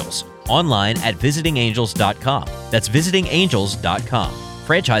 Visiting Angels, online at visitingangels.com. That's visitingangels.com.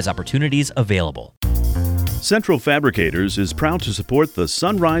 Franchise opportunities available. Central Fabricators is proud to support the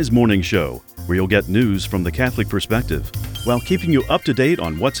Sunrise Morning Show, where you'll get news from the Catholic perspective, while keeping you up to date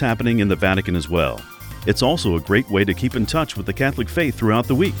on what's happening in the Vatican as well. It's also a great way to keep in touch with the Catholic faith throughout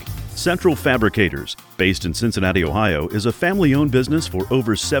the week. Central Fabricators, based in Cincinnati, Ohio, is a family-owned business for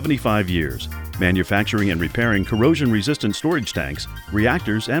over 75 years, manufacturing and repairing corrosion-resistant storage tanks,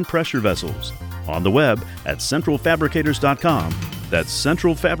 reactors, and pressure vessels. On the web at centralfabricators.com. That's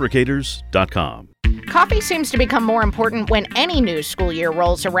centralfabricators.com. Coffee seems to become more important when any new school year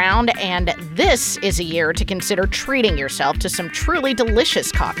rolls around, and this is a year to consider treating yourself to some truly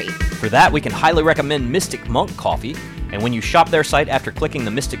delicious coffee. For that, we can highly recommend Mystic Monk Coffee. And when you shop their site after clicking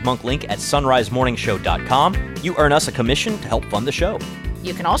the Mystic Monk link at sunrisemorningshow.com, you earn us a commission to help fund the show.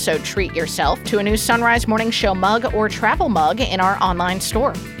 You can also treat yourself to a new Sunrise Morning Show mug or travel mug in our online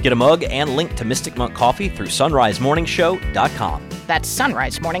store. Get a mug and link to Mystic Monk Coffee through sunrisemorningshow.com. That's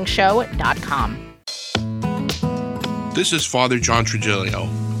sunrisemorningshow.com. This is Father John Trigilio.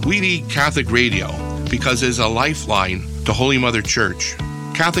 We need Catholic radio because it is a lifeline to Holy Mother Church.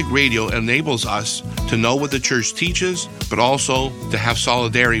 Catholic radio enables us to know what the Church teaches, but also to have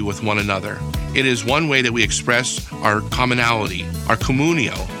solidarity with one another. It is one way that we express our commonality, our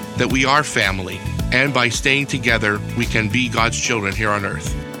communio, that we are family, and by staying together, we can be God's children here on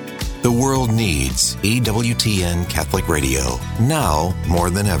earth. The world needs EWTN Catholic Radio, now more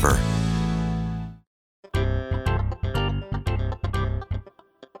than ever.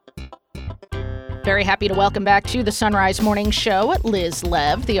 Very happy to welcome back to the Sunrise Morning Show Liz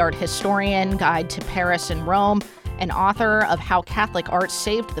Lev, the art historian, guide to Paris and Rome, and author of How Catholic Art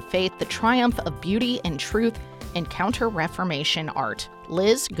Saved the Faith, The Triumph of Beauty and Truth in Counter-Reformation Art.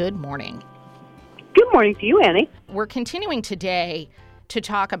 Liz, good morning. Good morning to you, Annie. We're continuing today to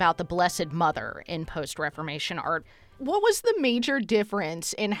talk about the Blessed Mother in post-Reformation art. What was the major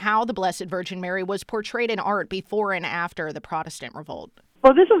difference in how the Blessed Virgin Mary was portrayed in art before and after the Protestant Revolt?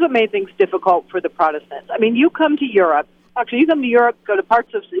 Well, this is what made things difficult for the Protestants. I mean, you come to Europe, go to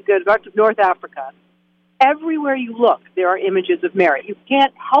parts of North Africa. Everywhere you look, there are images of Mary. You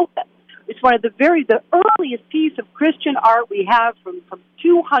can't help it. It's one of the earliest piece of Christian art we have from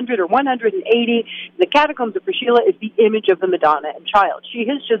 200 or 180. The Catacombs of Priscilla is the image of the Madonna and Child. She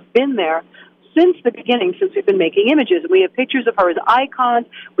has just been there since the beginning, since we've been making images. And we have pictures of her as icons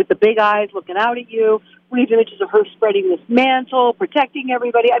with the big eyes looking out at you. We have images of her spreading this mantle, protecting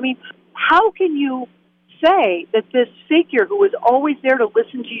everybody. I mean, how can you say that this figure who was always there to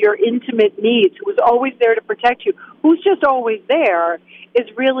listen to your intimate needs, who was always there to protect you, who's just always there, is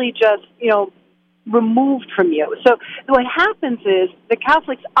really just, removed from you? So what happens is the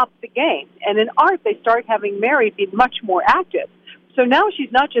Catholics up the game. And in art, they start having Mary be much more active. So now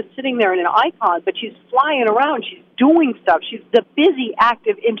she's not just sitting there in an icon, but she's flying around. She's doing stuff. She's the busy,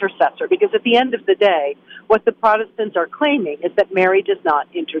 active intercessor, because at the end of the day, what the Protestants are claiming is that Mary does not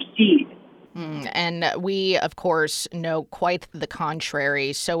intercede. And we, of course, know quite the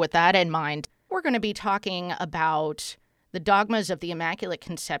contrary. So with that in mind, we're going to be talking about the dogmas of the Immaculate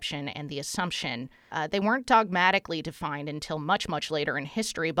Conception and the Assumption. They weren't dogmatically defined until much, much later in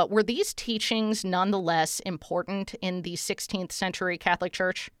history, but were these teachings nonetheless important in the 16th century Catholic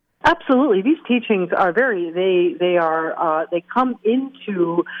Church? Absolutely. These teachings are they come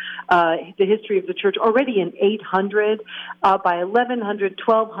into the history of the Church already in 800. By 1100,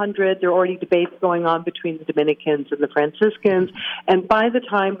 1200, there are already debates going on between the Dominicans and the Franciscans. And by the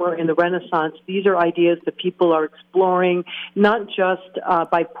time we're in the Renaissance, these are ideas that people are exploring, not just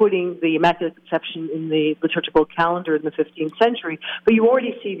by putting the Immaculate Conception in the liturgical calendar in the 15th century, but you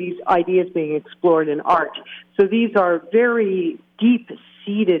already see these ideas being explored in art. So these are very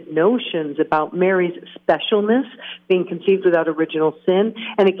deep-seated notions about Mary's specialness, being conceived without original sin,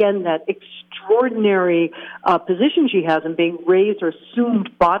 and again, that extraordinary position she has in being raised or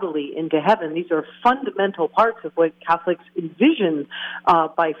assumed bodily into heaven. These are fundamental parts of what Catholics envision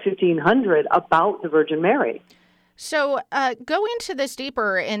by 1500 about the Virgin Mary. So go into this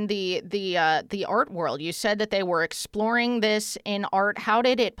deeper in the art world. You said that they were exploring this in art. How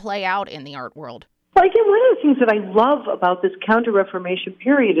did it play out in the art world? Well, again, one of the things that I love about this Counter-Reformation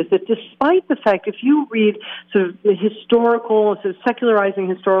period is that despite the fact, if you read sort of the secularizing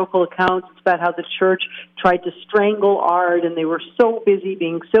historical accounts about how the Church tried to strangle art and they were so busy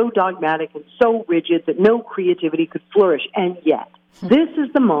being so dogmatic and so rigid that no creativity could flourish, and yet this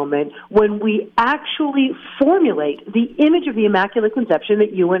is the moment when we actually formulate the image of the Immaculate Conception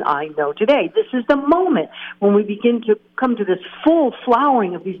that you and I know today. This is the moment when we begin to come to this full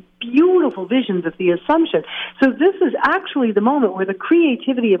flowering of these beautiful visions of the Assumption. So this is actually the moment where the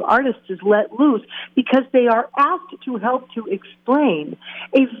creativity of artists is let loose, because they are asked to help to explain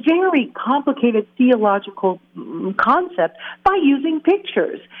a very complicated theological concept by using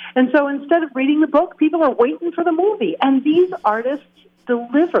pictures. And so instead of reading the book, people are waiting for the movie. And these artists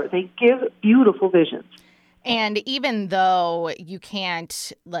deliver. They give beautiful visions. And even though you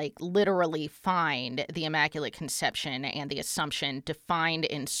can't, literally find the Immaculate Conception and the Assumption defined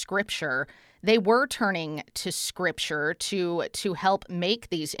in Scripture, they were turning to Scripture to help make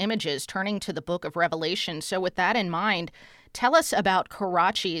these images, turning to the book of Revelation. So with that in mind, tell us about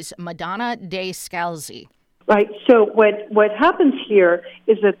Carracci's Madonna dei Scalzi. Right. So what happens here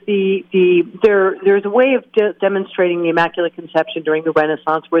is that there's a way of demonstrating the Immaculate Conception during the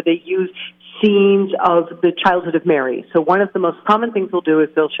Renaissance where they use scenes of the childhood of Mary. So one of the most common things they'll do is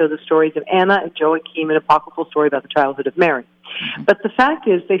they'll show the stories of Anna and Joachim, an apocryphal story about the childhood of Mary. But the fact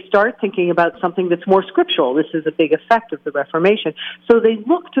is, they start thinking about something that's more scriptural. This is a big effect of the Reformation. So they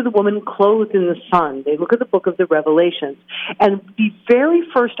look to the woman clothed in the sun. They look at the book of the Revelations. And the very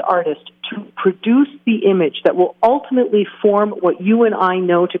first artist to produce the image that will ultimately form what you and I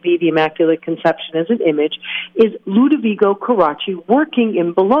know to be the Immaculate Conception as an image is Ludovico Carracci, working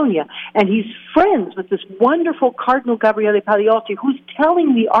in Bologna. And he's friends with this wonderful Cardinal Gabriele Pagliocci, who's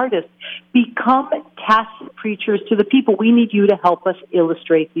telling the artist, become tacit preachers to the people. We need you to help us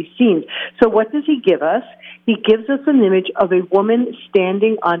illustrate these scenes. So what does he give us? He gives us an image of a woman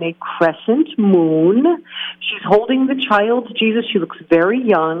standing on a crescent moon. She's holding the child Jesus. She looks very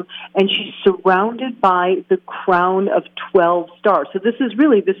young, and she's surrounded by the crown of 12 stars. So this is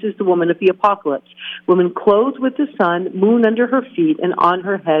the woman of the apocalypse. Woman clothed with the sun, moon under her feet, and on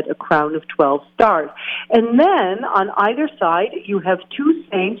her head a crown of 12 stars. And then on either side, you have two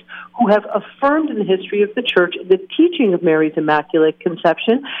saints who have affirmed in the history of the Church the teaching of Mary's Immaculate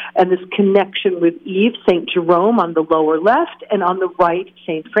Conception and this connection with Eve, St. Jerome on the lower left, and on the right,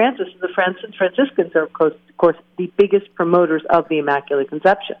 St. Francis. And the Franciscans are, of course, the biggest promoters of the Immaculate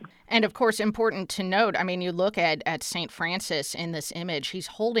Conception. And, of course, important to note, you look at St. Francis in this image, he's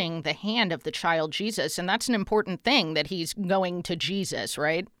holding the hand of the child Jesus, and that's an important thing, that he's going to Jesus,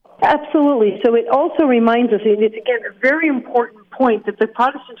 right? Absolutely. So it also reminds us, and it's, again, a very important point, that the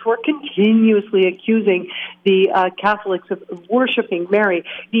Protestants were continuously accusing the Catholics of worshiping Mary.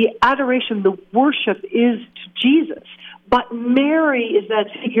 The adoration, the worship is to Jesus. But Mary is that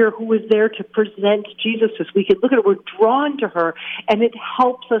figure who was there to present Jesus to us. We could look at her, we're drawn to her, and it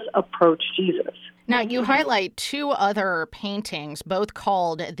helps us approach Jesus. Now, you highlight two other paintings, both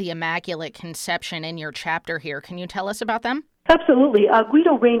called the Immaculate Conception, in your chapter here. Can you tell us about them? Absolutely.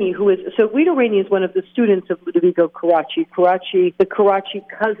 Guido Reni, Guido Reni is one of the students of Ludovico Carracci. The Carracci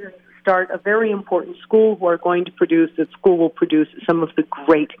cousins start a very important school that school will produce some of the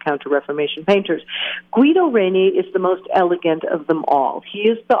great Counter-Reformation painters. Guido Reni is the most elegant of them all. He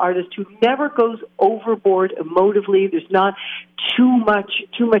is the artist who never goes overboard emotively. There's not too much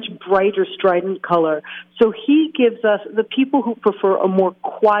bright or strident color. So he gives us, the people who prefer a more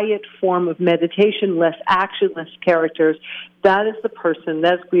quiet form of meditation, less action, less characters, that is the person,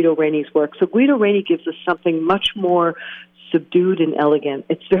 that's Guido Reni's work. So Guido Reni gives us something much more subdued and elegant.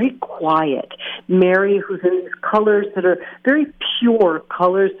 It's very quiet. Mary, who's in these colors that are very pure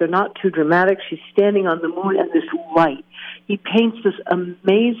colors, they're not too dramatic. She's standing on the moon and this light. He paints this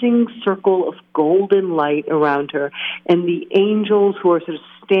amazing circle of golden light around her, and the angels who are sort of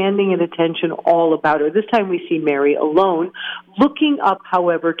standing at attention all about her. This time we see Mary alone, looking up,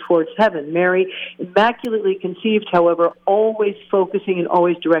 however, towards heaven. Mary, immaculately conceived, however, always focusing and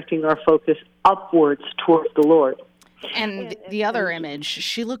always directing our focus upwards towards the Lord. And the other image,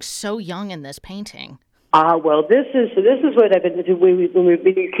 she looks so young in this painting. Well, this is what I've been.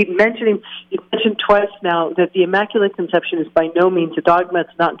 We keep mentioning. You mentioned twice now that the Immaculate Conception is by no means a dogma.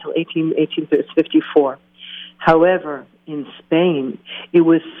 It's not until 1854. However, in Spain, it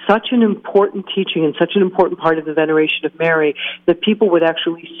was such an important teaching and such an important part of the veneration of Mary that people would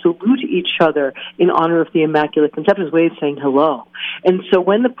actually salute each other in honor of the Immaculate Conception, as a way of saying hello. And so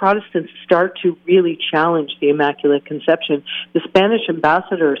when the Protestants start to really challenge the Immaculate Conception, the Spanish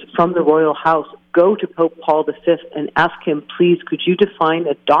ambassadors from the royal house go to Pope Paul V and ask him, please, could you define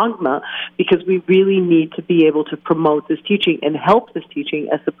a dogma, because we really need to be able to promote this teaching and help this teaching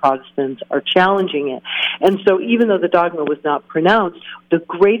as the Protestants are challenging it. And so even though the dogma was not pronounced, the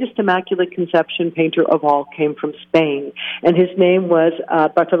greatest Immaculate Conception painter of all came from Spain, and his name was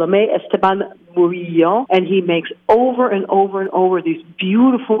Bartolomé Esteban Murillo, and he makes over and over and over these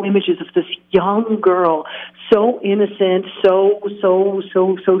beautiful images of this young girl, so innocent, so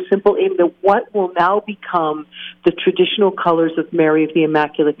simple, in what will now become the traditional colors of Mary of the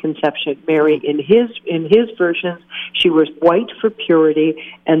Immaculate Conception. Mary, in his versions, she wears white for purity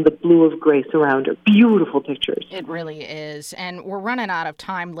and the blue of grace around her. Beautiful pictures. It really is. And we're running out of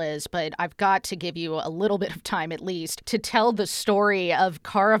time, Liz, but I've got to give you a little bit of time at least to tell the story of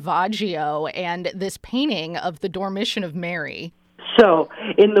Caravaggio and this painting of the Dormition of Mary. So,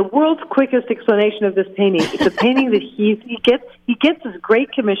 in the world's quickest explanation of this painting, it's a painting that he gets this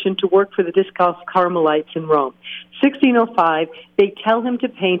great commission to work for the Discalced Carmelites in Rome. 1605, they tell him to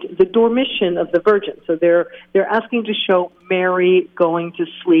paint the Dormition of the Virgin. So they're asking to show Mary going to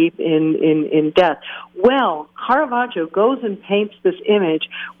sleep in death. Well, Caravaggio goes and paints this image,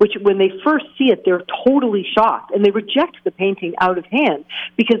 which when they first see it, they're totally shocked, and they reject the painting out of hand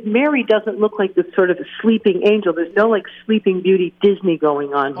because Mary doesn't look like this sort of sleeping angel. There's no like Sleeping Beauty Disney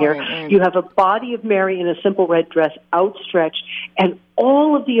going on here. You have a body of Mary in a simple red dress outstretched, and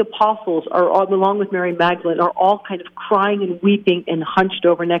all of the apostles are, along with Mary Magdalene, are all kind of crying and weeping and hunched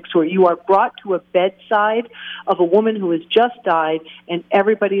over next to her. You are brought to a bedside of a woman who has just died, and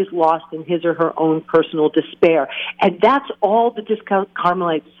everybody is lost in his or her own personal despair. And that's all the Discalced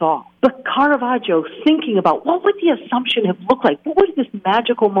Carmelites saw. But Caravaggio, thinking about what would the Assumption have looked like? What would this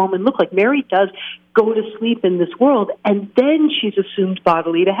magical moment look like? Mary does go to sleep in this world, and then she's assumed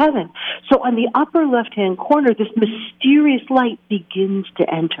bodily to heaven. So on the upper left-hand corner, this mysterious light begins to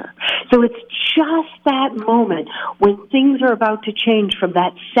enter. So it's just that moment when things are about to change from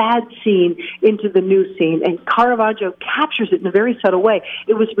that sad scene into the new scene, and Caravaggio captures it in a very subtle way.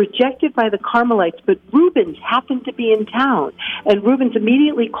 It was rejected by the Carmelites, but Rubens happened to be in town, and Rubens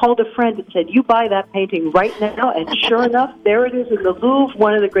immediately called a friend and said, "You buy that painting right now," and sure enough, there it is in the Louvre,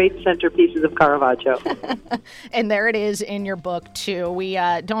 one of the great centerpieces of Caravaggio. And there it is in your book, too. We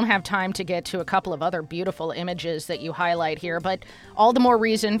don't have time to get to a couple of other beautiful images that you highlight here, but all the more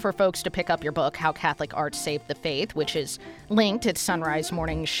reason for folks to pick up your book, How Catholic Art Saved the Faith, which is linked at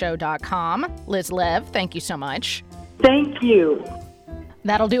sunrisemorningshow.com. Liz Lev, thank you so much. Thank you.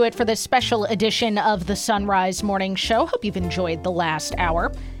 That'll do it for this special edition of the Sunrise Morning Show. Hope you've enjoyed the last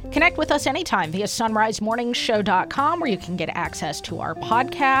hour. Connect with us anytime via sunrisemorningshow.com, where you can get access to our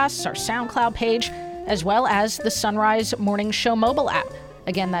podcasts, our SoundCloud page, as well as the Sunrise Morning Show mobile app.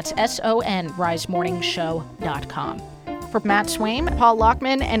 Again, that's sonrisemorningshow.com. For Matt Swaim, Paul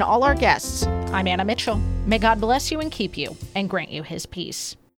Lockman, and all our guests, I'm Anna Mitchell. May God bless you and keep you and grant you his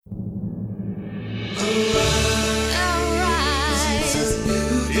peace.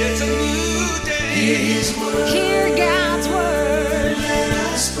 It's a new day. Hear His word. Hear God's word.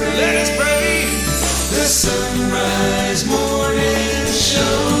 Let us pray. The Sunrise Morning Show.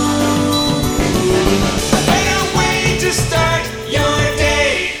 A better way to start your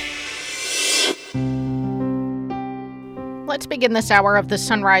day. Let's begin this hour of the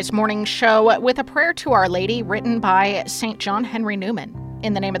Sunrise Morning Show with a prayer to Our Lady written by St. John Henry Newman.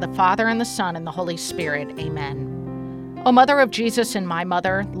 In the name of the Father, and the Son, and the Holy Spirit. Amen. O Mother of Jesus and my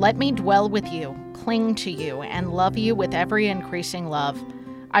Mother, let me dwell with you, cling to you, and love you with every increasing love.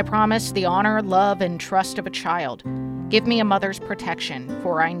 I promise the honor, love, and trust of a child. Give me a mother's protection,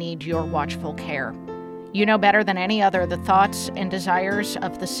 for I need your watchful care. You know better than any other the thoughts and desires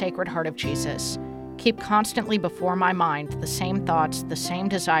of the Sacred Heart of Jesus. Keep constantly before my mind the same thoughts, the same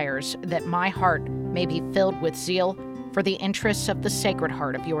desires, that my heart may be filled with zeal for the interests of the Sacred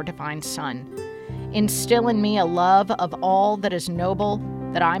Heart of your divine Son. Instill in me a love of all that is noble,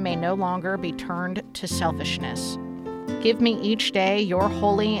 that I may no longer be turned to selfishness. Give me each day your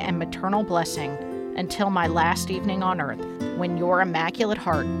holy and maternal blessing until my last evening on earth, when your Immaculate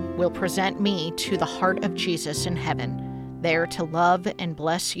Heart will present me to the heart of Jesus in heaven, there to love and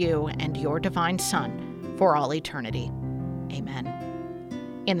bless you and your divine Son for all eternity. Amen.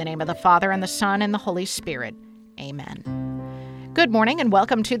 In the name of the Father, and the Son, and the Holy Spirit. Amen. Good morning and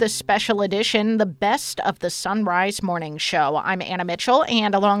welcome to the special edition, the best of the Sunrise Morning Show. I'm Anna Mitchell,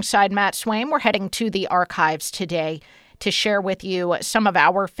 and alongside Matt Swaim, we're heading to the archives today to share with you some of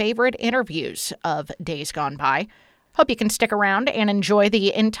our favorite interviews of days gone by. Hope you can stick around and enjoy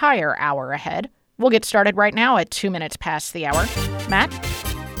the entire hour ahead. We'll get started right now at 2 minutes past the hour. Matt?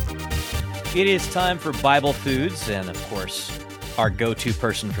 It is time for Bible Foods, and of course, our go-to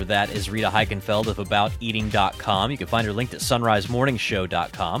person for that is Rita Heichenfeld of AboutEating.com. You can find her linked at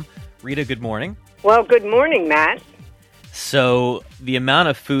sunrisemorningshow.com. Rita, good morning. Well, good morning, Matt. So the amount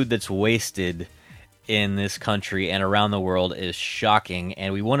of food that's wasted in this country and around the world is shocking,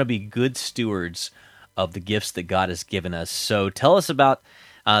 and we want to be good stewards of the gifts that God has given us. So tell us about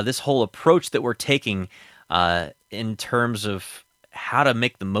this whole approach that we're taking in terms of how to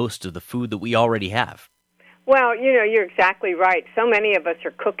make the most of the food that we already have. Well, you're exactly right. So many of us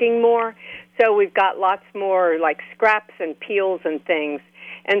are cooking more, so we've got lots more like scraps and peels and things.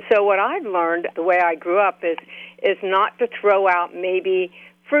 And so what I've learned, the way I grew up, is not to throw out maybe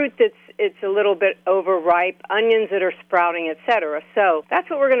fruit it's a little bit overripe, onions that are sprouting, etc. So that's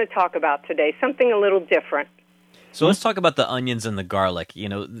what we're going to talk about today, something a little different. So let's talk about the onions and the garlic.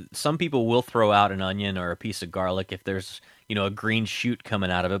 Some people will throw out an onion or a piece of garlic if there's, a green shoot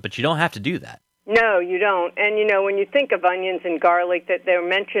coming out of it, but you don't have to do that. No, you don't. And, when you think of onions and garlic, that they're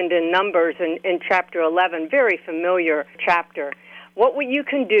mentioned in Numbers in chapter 11, very familiar chapter. What you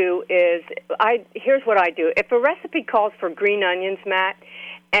can do is, here's what I do. If a recipe calls for green onions, Matt,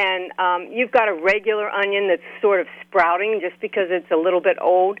 and you've got a regular onion that's sort of sprouting just because it's a little bit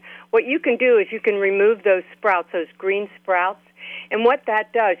old, what you can do is you can remove those sprouts, those green sprouts, and what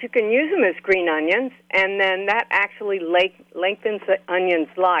that does, you can use them as green onions, and then that actually lengthens the onion's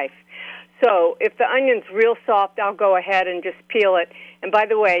life. So if the onion's real soft, I'll go ahead and just peel it. And by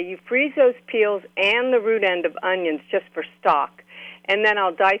the way, you freeze those peels and the root end of onions just for stock. And then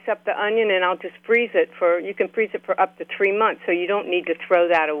I'll dice up the onion and I'll just freeze it you can freeze it for up to 3 months, so you don't need to throw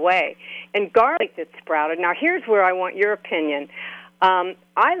that away. And garlic that's sprouted, now here's where I want your opinion.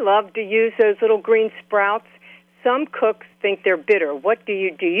 I love to use those little green sprouts. Some cooks think they're bitter. What do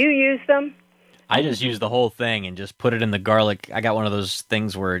you use them? I just use the whole thing and just put it in the garlic. I got one of those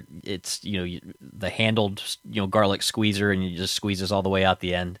things where it's, the handled, garlic squeezer, and you just squeeze this all the way out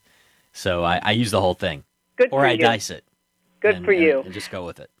the end. So I use the whole thing. Good for you. Or I dice it. Good for you. And just go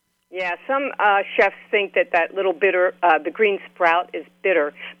with it. Yeah, some chefs think that little bitter, the green sprout is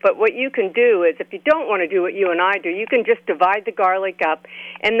bitter. But what you can do is, if you don't want to do what you and I do, you can just divide the garlic up.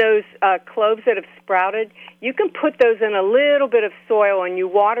 And those cloves that have sprouted, you can put those in a little bit of soil, and you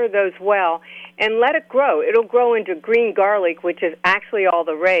water those well and let it grow. It'll grow into green garlic, which is actually all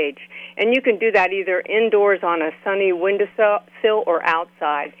the rage. And you can do that either indoors on a sunny windowsill or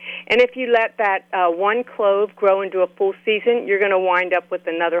outside. And if you let that one clove grow into a full season, you're going to wind up with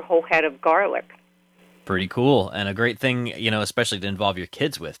another whole head of garlic. Pretty cool, and a great thing, especially to involve your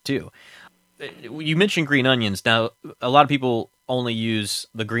kids with, too. You mentioned green onions. Now, a lot of people only use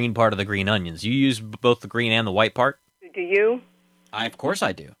the green part of the green onions. You use both the green and the white part? Do you? Of course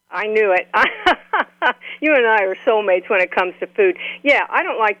I do. I knew it. You and I are soulmates when it comes to food. Yeah, I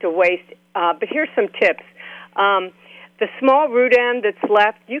don't like to waste, but here's some tips. The small root end that's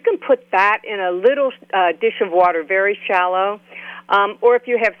left, you can put that in a little dish of water, very shallow. Or if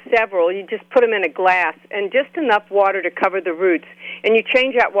you have several, you just put them in a glass and just enough water to cover the roots. And you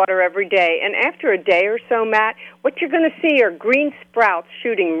change that water every day. And after a day or so, Matt, what you're going to see are green sprouts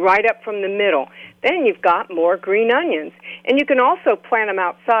shooting right up from the middle. Then you've got more green onions. And you can also plant them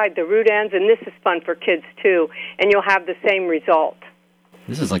outside, the root ends, and this is fun for kids too, and you'll have the same result.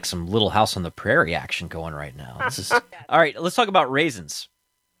 This is like some Little House on the Prairie action going right now. All right, let's talk about raisins.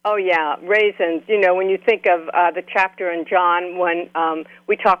 Oh, yeah, raisins. When you think of the chapter in John when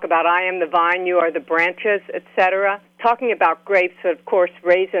we talk about I am the vine, you are the branches, etc. Talking about grapes, of course,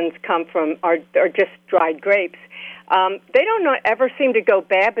 raisins come from are just dried grapes. They don't ever seem to go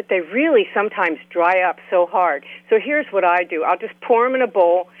bad, but they really sometimes dry up so hard. So here's what I do. I'll just pour them in a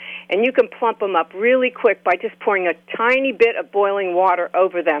bowl, and you can plump them up really quick by just pouring a tiny bit of boiling water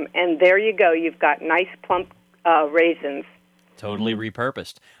over them. And there you go. You've got nice, plump raisins. Totally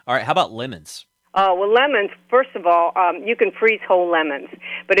repurposed. All right, how about lemons? Well, lemons, first of all, you can freeze whole lemons.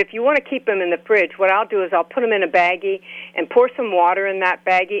 But if you want to keep them in the fridge, what I'll do is I'll put them in a baggie and pour some water in that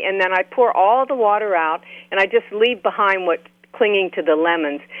baggie, and then I pour all the water out, and I just leave behind what's clinging to the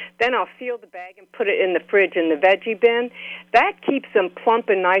lemons. Then I'll seal the bag and put it in the fridge in the veggie bin. That keeps them plump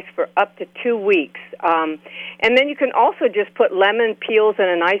and nice for up to 2 weeks. And then you can also just put lemon peels in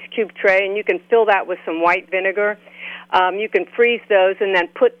an ice cube tray, and you can fill that with some white vinegar. You can freeze those and then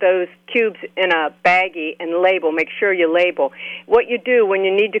put those cubes in a baggie and label. Make sure you label. What you do when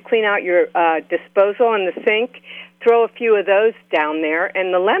you need to clean out your disposal in the sink, throw a few of those down there,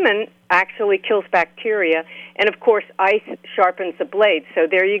 and the lemon actually kills bacteria. And, of course, ice sharpens the blade. So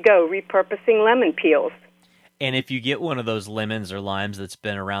there you go, repurposing lemon peels. And if you get one of those lemons or limes that's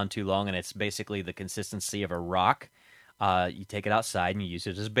been around too long and it's basically the consistency of a rock, you take it outside and you use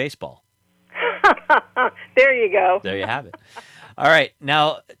it as a baseball. There you go. There you have it. All right.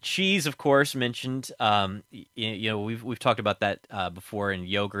 Now, cheese, of course, mentioned. We've talked about that before in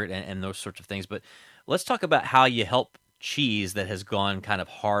yogurt and those sorts of things. But let's talk about how you help cheese that has gone kind of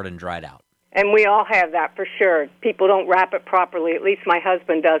hard and dried out. And we all have that for sure. People don't wrap it properly. At least my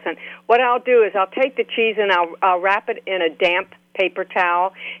husband doesn't. What I'll do is I'll take the cheese and I'll wrap it in a damp paper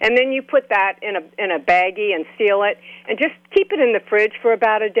towel, and then you put that in a baggie and seal it, and just keep it in the fridge for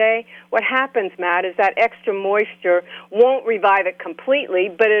about a day. What happens, Matt, is that extra moisture won't revive it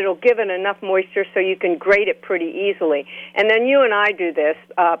completely, but it'll give it enough moisture so you can grate it pretty easily. And then you and I do this,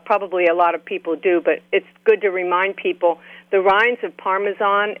 probably a lot of people do, but it's good to remind people the rinds of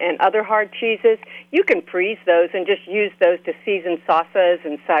Parmesan and other hard cheeses, you can freeze those and just use those to season salsas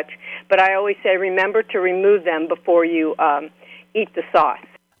and such. But I always say remember to remove them before you eat the sauce.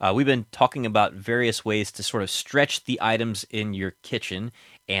 We've been talking about various ways to sort of stretch the items in your kitchen,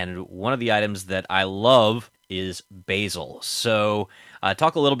 and one of the items that I love is basil. So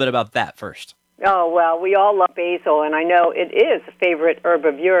talk a little bit about that first. Oh, well, we all love basil, and I know it is a favorite herb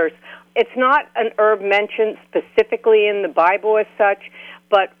of yours. It's not an herb mentioned specifically in the Bible as such,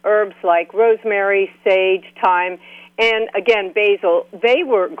 but herbs like rosemary, sage, thyme, and again, basil, they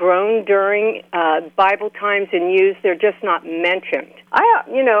were grown during Bible times and used. They're just not mentioned.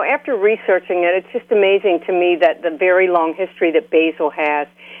 After researching it, it's just amazing to me that the very long history that basil has.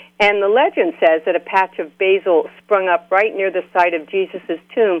 And the legend says that a patch of basil sprung up right near the site of Jesus'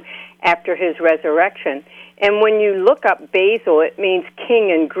 tomb after his resurrection. And when you look up basil, it means king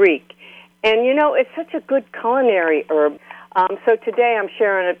in Greek. And, it's such a good culinary herb. So today I'm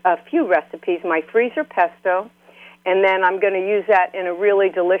sharing a few recipes, my freezer pesto, and then I'm going to use that in a really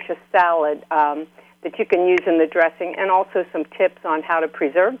delicious salad that you can use in the dressing, and also some tips on how to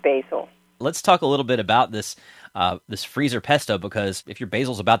preserve basil. Let's talk a little bit about this freezer pesto, because if your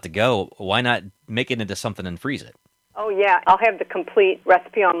basil's about to go, why not make it into something and freeze it? Oh, yeah. I'll have the complete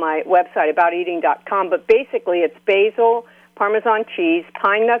recipe on my website, abouteating.com. But basically, it's basil, Parmesan cheese,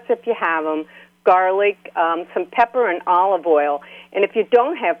 pine nuts if you have them, garlic, some pepper, and olive oil. And if you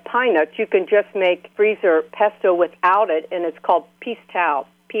don't have pine nuts, you can just make freezer pesto without it, and it's called pistou,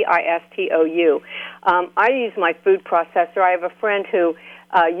 Pistou. I use my food processor. I have a friend who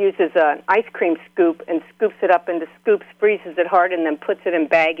uses an ice cream scoop and scoops it up into scoops, freezes it hard, and then puts it in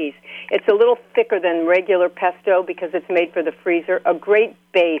baggies. It's a little thicker than regular pesto because it's made for the freezer. A great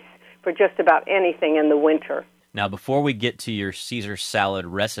base for just about anything in the winter. Now, before we get to your Caesar salad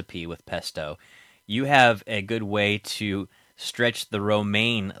recipe with pesto, you have a good way to stretch the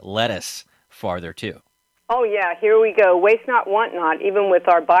romaine lettuce farther, too. Oh, yeah, here we go. Waste not, want not, even with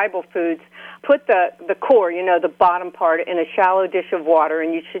our Bible foods. Put the core, the bottom part, in a shallow dish of water,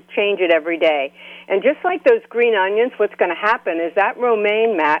 and you should change it every day. And just like those green onions, what's going to happen is that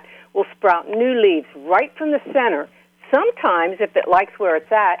romaine, Matt, will sprout new leaves right from the center. Sometimes, if it likes where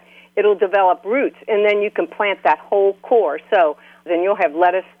it's at, it'll develop roots, and then you can plant that whole core. So then you'll have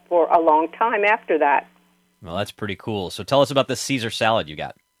lettuce for a long time after that. Well, that's pretty cool. So tell us about this Caesar salad you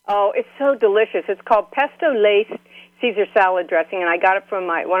got. Oh, it's so delicious. It's called pesto laced Caesar salad dressing, and I got it from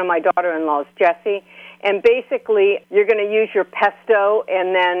one of my daughter-in-laws, Jessie. And basically, you're going to use your pesto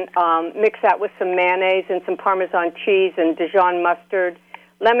and then mix that with some mayonnaise and some Parmesan cheese and Dijon mustard,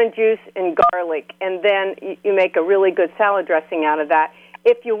 lemon juice, and garlic. And then you make a really good salad dressing out of that.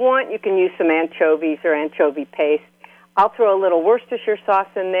 If you want, you can use some anchovies or anchovy paste. I'll throw a little Worcestershire sauce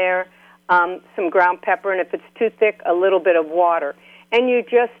in there, some ground pepper, and if it's too thick, a little bit of water. And you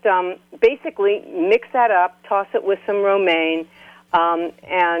just basically mix that up, toss it with some romaine, and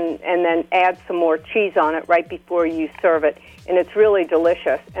then add some more cheese on it right before you serve it. And it's really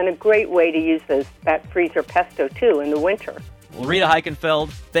delicious and a great way to use that freezer pesto, too, in the winter. Well, Rita Heikenfeld,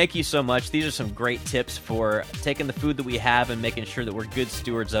 thank you so much. These are some great tips for taking the food that we have and making sure that we're good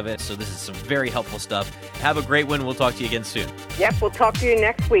stewards of it. So this is some very helpful stuff. Have a great one. We'll talk to you again soon. Yep, we'll talk to you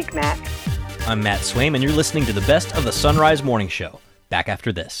next week, Matt. I'm Matt Swaim, and you're listening to the best of the Sunrise Morning Show. Back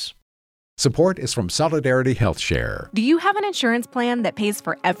after this. Support is from Solidarity Health Share. Do you have an insurance plan that pays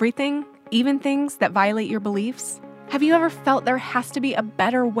for everything, even things that violate your beliefs? Have you ever felt there has to be a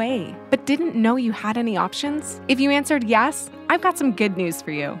better way, but didn't know you had any options? If you answered yes, I've got some good news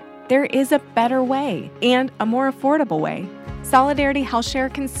for you. There is a better way and a more affordable way. Solidarity Health Share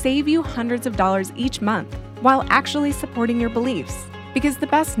can save you hundreds of dollars each month while actually supporting your beliefs. Because the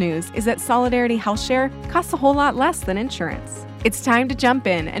best news is that Solidarity Health Share costs a whole lot less than insurance. It's time to jump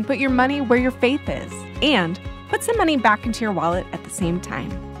in and put your money where your faith is, and put some money back into your wallet at the same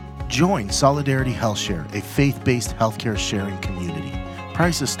time. Join Solidarity Health Share, a faith-based healthcare sharing community.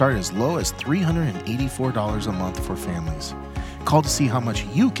 Prices start as low as $384 a month for families. Call to see how much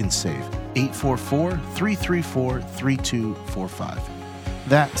you can save. 844-334-3245.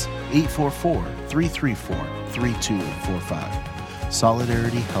 That's 844-334-3245.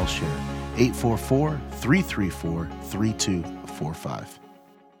 Solidarity Health Share, 844-334-3245.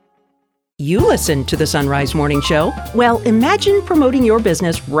 You listen to the Sunrise Morning Show. Well, imagine promoting your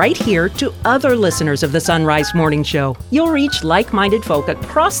business right here to other listeners of the Sunrise Morning Show. You'll reach like-minded folk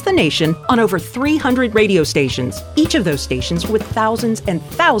across the nation on over 300 radio stations, each of those stations with thousands and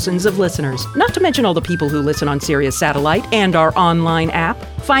thousands of listeners, not to mention all the people who listen on Sirius Satellite and our online app.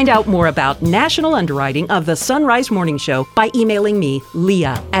 Find out more about national underwriting of the Sunrise Morning Show by emailing me,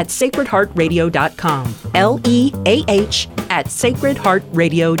 Leah, at sacredheartradio.com. Leah at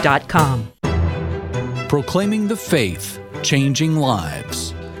sacredheartradio.com. Proclaiming the faith, changing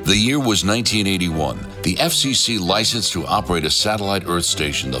lives. The year was 1981. The FCC license to operate a satellite Earth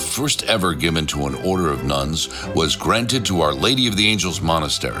station, the first ever given to an order of nuns, was granted to Our Lady of the Angels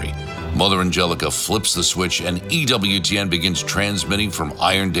Monastery. Mother Angelica flips the switch and EWTN begins transmitting from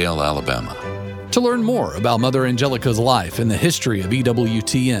Irondale, Alabama. To learn more about Mother Angelica's life and the history of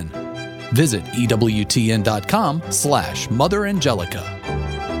EWTN, visit EWTN.com/Mother Angelica.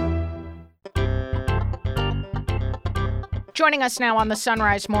 Joining us now on the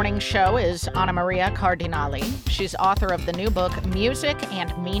Sunrise Morning Show is Anna Maria Cardinali. She's author of the new book, Music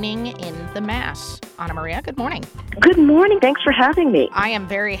and Meaning in the Mass. Anna Maria, good morning. Good morning. Thanks for having me. I am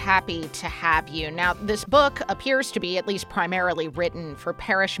very happy to have you. Now, this book appears to be at least primarily written for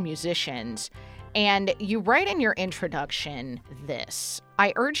parish musicians. And you write in your introduction this: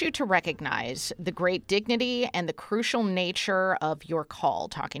 I urge you to recognize the great dignity and the crucial nature of your call,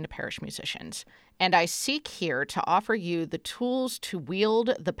 talking to parish musicians. And I seek here to offer you the tools to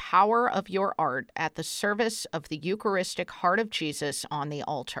wield the power of your art at the service of the Eucharistic heart of Jesus on the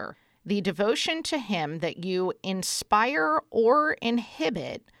altar. The devotion to him that you inspire or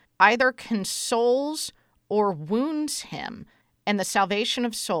inhibit either consoles or wounds him, and the salvation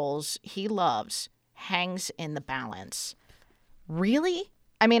of souls he loves hangs in the balance. Really?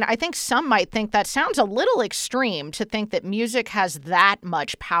 I mean, I think some might think that sounds a little extreme, to think that music has that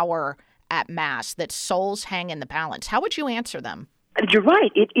much power at Mass, that souls hang in the balance. How would you answer them? You're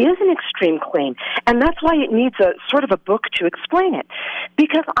right. It is an extreme claim, and that's why it needs a sort of a book to explain it.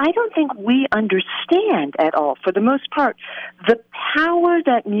 Because I don't think we understand at all, for the most part, the power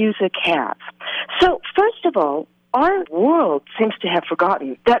that music has. So, first of all, our world seems to have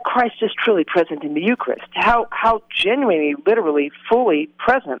forgotten that Christ is truly present in the Eucharist, how genuinely, literally, fully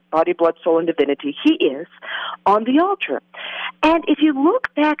present, body, blood, soul, and divinity, he is on the altar. And if you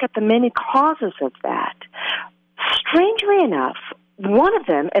look back at the many causes of that, strangely enough, one of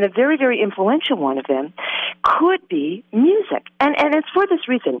them, and a very, very influential one of them, could be music. And it's for this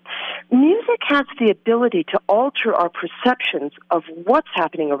reason. Music has the ability to alter our perceptions of what's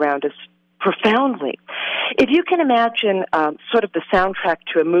happening around us profoundly. If you can imagine sort of the soundtrack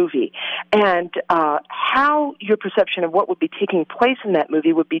to a movie and how your perception of what would be taking place in that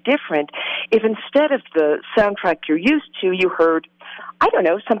movie would be different if instead of the soundtrack you're used to, you heard, I don't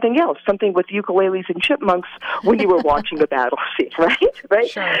know, something else, something with ukuleles and chipmunks when you were watching a battle scene, right?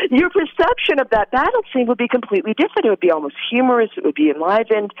 Sure. Your perception of that battle scene would be completely different. It would be almost humorous. It would be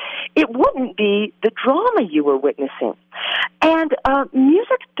enlivened. It wouldn't be the drama you were witnessing. And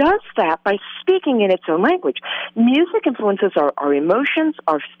music does that by speaking in its own language. Music influences our emotions,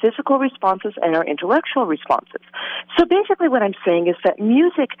 our physical responses, and our intellectual responses. So basically what I'm saying is that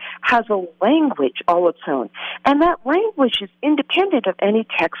music has a language all its own, and that language is independent of any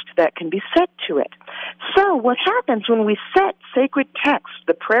text that can be set to it. So what happens when we set sacred texts,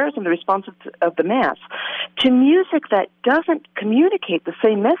 the prayers and the responses of the Mass, to music that doesn't communicate the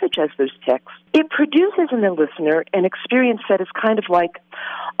same message as those texts, it produces in the listener an experience that is kind of like,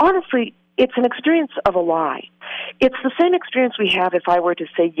 honestly, it's an experience of a lie. It's the same experience we have if I were to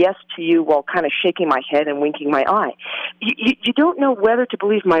say yes to you while kind of shaking my head and winking my eye. You don't know whether to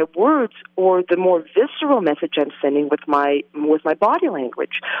believe my words or the more visceral message I'm sending with my body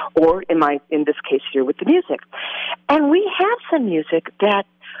language, or in this case here with the music. And we have some music that,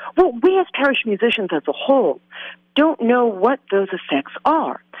 well, we as parish musicians as a whole don't know what those effects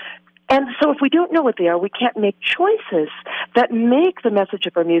are. And so if we don't know what they are, we can't make choices that make the message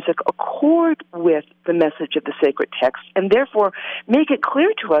of our music accord with the message of the sacred text, and therefore make it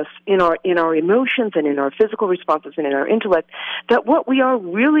clear to us in our emotions and in our physical responses and in our intellect that what we are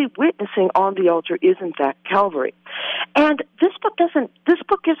really witnessing on the altar is in fact Calvary. And this book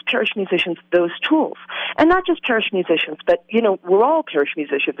gives parish musicians those tools. And not just parish musicians, but, we're all parish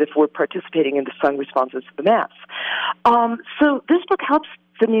musicians if we're participating in the sung responses to the Mass. So this book helps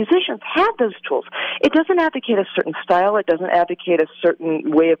the musicians have those tools. It doesn't advocate a certain style. It doesn't advocate a certain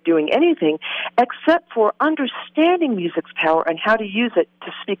way of doing anything, except for understanding music's power and how to use it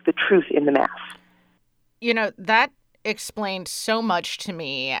to speak the truth in the Mass. That explained so much to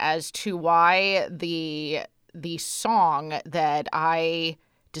me as to why the song that I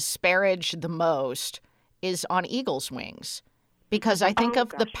disparage the most is On Eagle's Wings, because I think of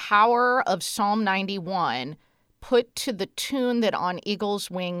the power of Psalm 91 put to the tune that On Eagle's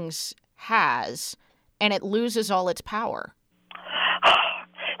Wings has, and it loses all its power.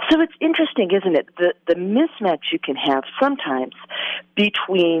 So it's interesting, isn't it? The mismatch you can have sometimes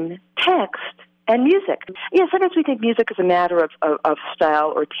between text and music. Yeah, sometimes we think music is a matter of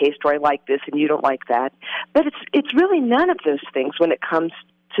style or taste, or I like this and you don't like that. But it's really none of those things when it comes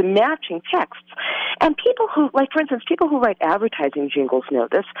to matching texts. And people who, like, for instance, people who write advertising jingles know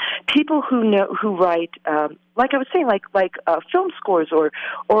this. People who write, like I was saying, like film scores or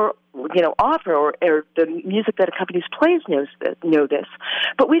opera or the music that accompanies plays know this.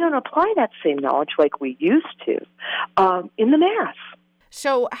 But we don't apply that same knowledge like we used to in the Mass.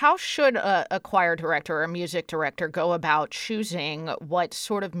 So how should a choir director or a music director go about choosing what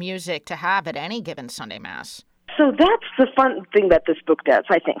sort of music to have at any given Sunday Mass? So that's the fun thing that this book does,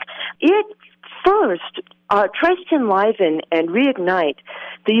 I think. It first tries to enliven and reignite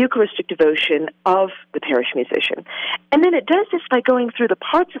the Eucharistic devotion of the parish musician. And then it does this by going through the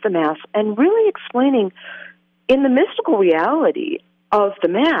parts of the Mass and really explaining in the mystical reality of the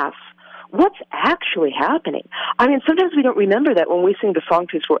Mass what's actually happening. I mean, sometimes we don't remember that when we sing the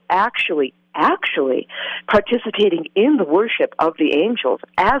Sanctus, we're actually participating in the worship of the angels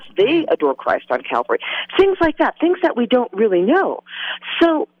as they adore Christ on Calvary. Things like that, things that we don't really know.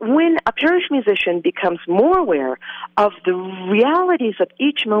 So when a parish musician becomes more aware of the realities of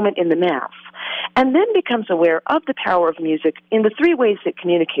each moment in the Mass, and then becomes aware of the power of music in the three ways it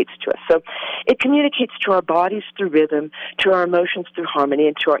communicates to us. So it communicates to our bodies through rhythm, to our emotions through harmony,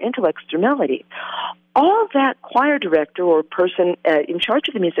 and to our intellects through melody. All that choir director or person in charge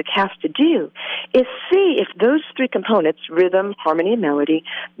of the music has to do is see if those three components, rhythm, harmony, and melody,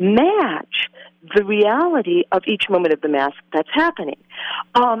 match the reality of each moment of the Mass that's happening.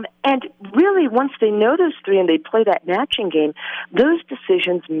 And really, once they know those three and they play that matching game, those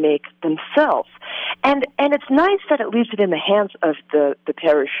decisions make themselves. And it's nice that it leaves it in the hands of the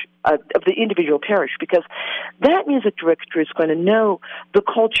parish, of the individual parish, because that music director is going to know the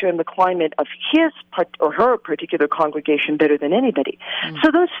culture and the climate of his or her particular congregation better than anybody.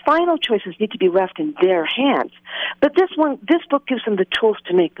 So those final choices need to be left in their hands. But this book gives them the tools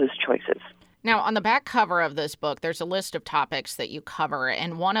to make those choices. Now, on the back cover of this book, there's a list of topics that you cover,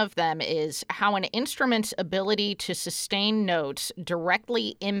 and one of them is how an instrument's ability to sustain notes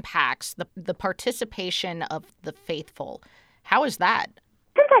directly impacts the participation of the faithful. How is that?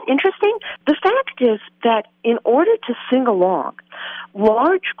 Isn't that interesting? The fact is that in order to sing along,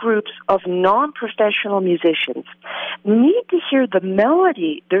 large groups of non-professional musicians need to hear the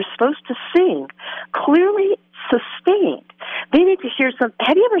melody they're supposed to sing clearly sustained. They need to hear some.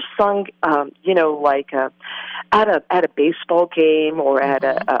 Have you ever sung, at a baseball game or at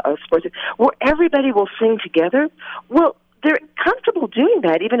a sports where everybody will sing together? Well, they're comfortable doing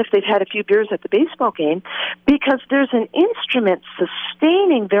that, even if they've had a few beers at the baseball game, because there's an instrument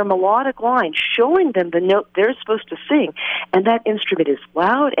sustaining their melodic line, showing them the note they're supposed to sing, and that instrument is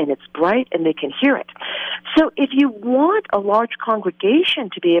loud and it's bright and they can hear it. So if you want a large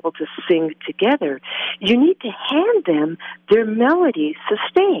congregation to be able to sing together, you need to hand them their melody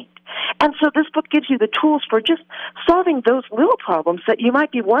sustained. And so this book gives you the tools for just solving those little problems that you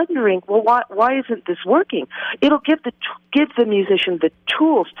might be wondering, well, why isn't this working? It'll give the musician the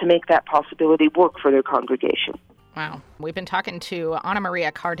tools to make that possibility work for their congregation. Wow. We've been talking to Anna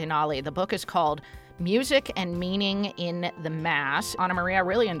Maria Cardinale. The book is called Music and Meaning in the Mass. Anna Maria, I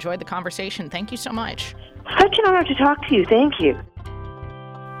really enjoyed the conversation. Thank you so much. Such an honor to talk to you. Thank you.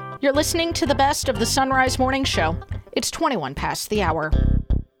 You're listening to the best of the Sunrise Morning Show. It's 21 past the hour.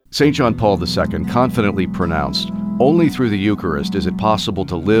 St. John Paul II confidently pronounced, "Only through the Eucharist is it possible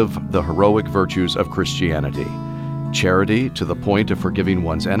to live the heroic virtues of Christianity. Charity to the point of forgiving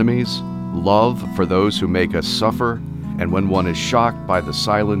one's enemies, love for those who make us suffer, and when one is shocked by the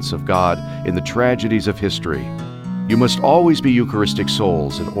silence of God in the tragedies of history. You must always be Eucharistic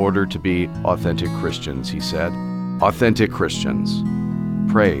souls in order to be authentic Christians," he said. Authentic Christians.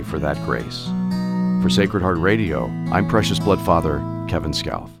 Pray for that grace. For Sacred Heart Radio, I'm Precious Blood Father Kevin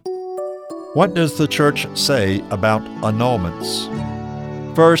Scalf. What does the Church say about annulments?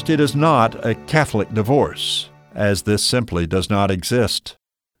 First, it is not a Catholic divorce, as this simply does not exist.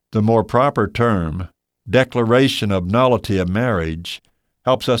 The more proper term, declaration of nullity of marriage,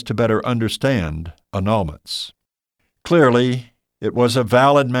 helps us to better understand annulments. Clearly, it was a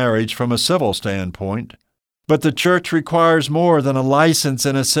valid marriage from a civil standpoint, but the Church requires more than a license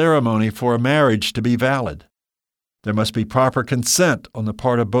and a ceremony for a marriage to be valid. There must be proper consent on the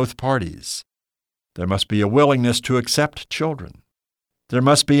part of both parties. There must be a willingness to accept children. There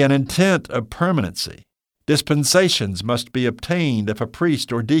must be an intent of permanency. Dispensations must be obtained if a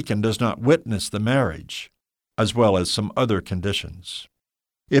priest or deacon does not witness the marriage, as well as some other conditions.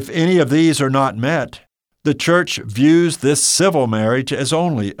 If any of these are not met, the Church views this civil marriage as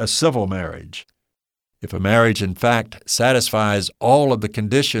only a civil marriage. If a marriage, in fact, satisfies all of the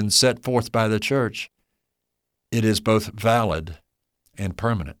conditions set forth by the Church, it is both valid and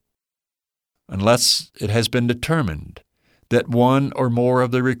permanent. Unless it has been determined that one or more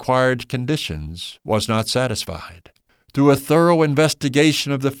of the required conditions was not satisfied, through a thorough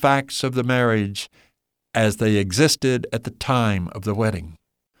investigation of the facts of the marriage as they existed at the time of the wedding.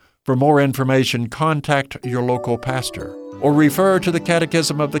 For more information, contact your local pastor or refer to the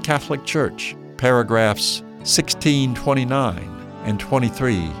Catechism of the Catholic Church, paragraphs 1629 and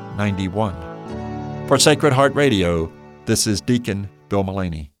 2391. For Sacred Heart Radio, this is Deacon Bill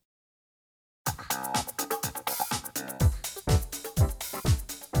Mullaney.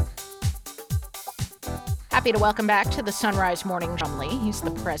 Happy to welcome back to the Sunrise Morning John Lee. He's the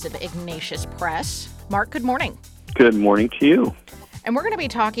president of Ignatius Press. Mark, good morning. Good morning to you. And we're going to be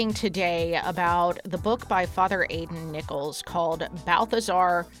talking today about the book by Father Aidan Nichols called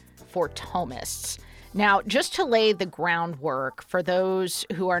Balthazar for Thomists. Now, just to lay the groundwork for those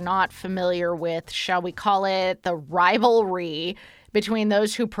who are not familiar with, shall we call it, the rivalry between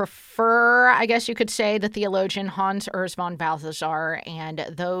those who prefer, I guess you could say, the theologian Hans Urs von Balthasar and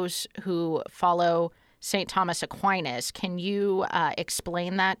those who follow St. Thomas Aquinas. Can you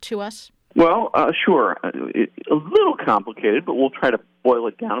explain that to us? Well, sure. It's a little complicated, but we'll try to boil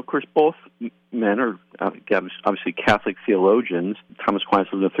it down. Of course, both men are obviously Catholic theologians. Thomas Aquinas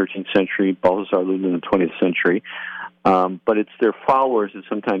lived in the 13th century. Balthasar lived in the 20th century. But it's their followers that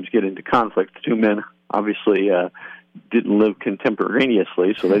sometimes get into conflict. The two men obviously didn't live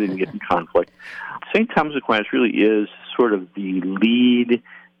contemporaneously, so they didn't get in conflict. St. Thomas Aquinas really is sort of the lead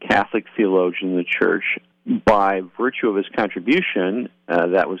Catholic theologian in the Church. By virtue of his contribution,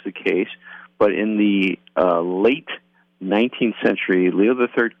 that was the case. But in the late 19th century, Leo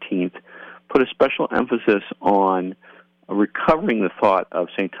XIII put a special emphasis on recovering the thought of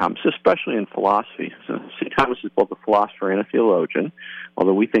St. Thomas, especially in philosophy. So St. Thomas is both a philosopher and a theologian,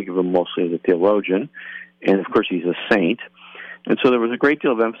 although we think of him mostly as a theologian. And, of course, he's a saint. And so there was a great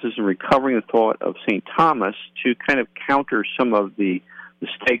deal of emphasis in recovering the thought of St. Thomas to kind of counter some of the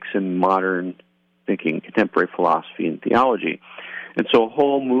mistakes in modern thinking, contemporary philosophy and theology. And so a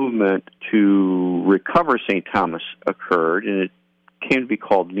whole movement to recover St. Thomas occurred, and it came to be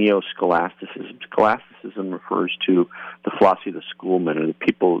called Neo-Scholasticism. Scholasticism refers to the philosophy of the schoolmen, or the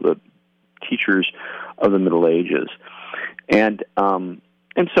people, the teachers of the Middle Ages. And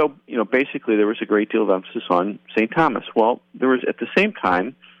so, basically there was a great deal of emphasis on St. Thomas. Well, there was, at the same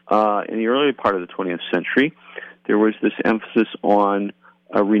time, in the early part of the 20th century, there was this emphasis on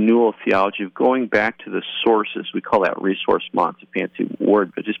a renewal of theology, of going back to the sources. We call that ressourcement. It's a fancy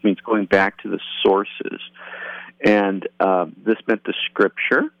word, but it just means going back to the sources. And this meant the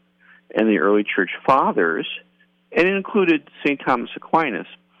Scripture and the early Church Fathers, and it included St. Thomas Aquinas.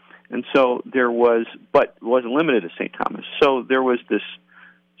 And so there was, but it wasn't limited to St. Thomas. So there was this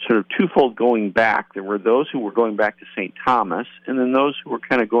sort of twofold going back. There were those who were going back to St. Thomas, and then those who were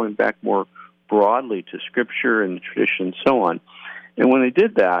kind of going back more broadly to Scripture and tradition and so on. And when they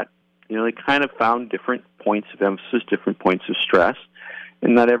did that, they kind of found different points of emphasis, different points of stress,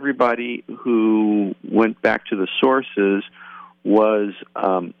 and not everybody who went back to the sources was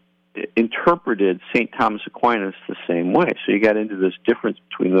interpreted St. Thomas Aquinas the same way. So you got into this difference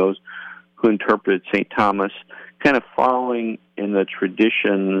between those who interpreted St. Thomas kind of following in the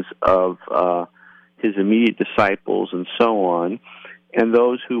traditions of his immediate disciples and so on, and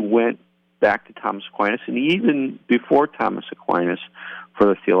those who went back to Thomas Aquinas, and even before Thomas Aquinas, for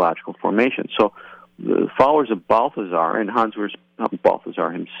the theological formation. So the followers of Balthasar, and Hans Urs Balthasar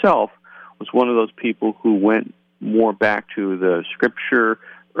himself, was one of those people who went more back to the Scripture,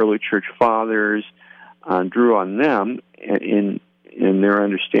 early Church Fathers, drew on them in their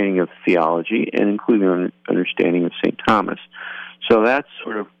understanding of theology, and including their understanding of St. Thomas. So that's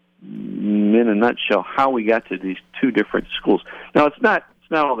sort of, in a nutshell, how we got to these two different schools. Now, it's not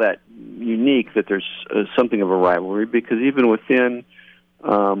all that unique that there's something of a rivalry, because even within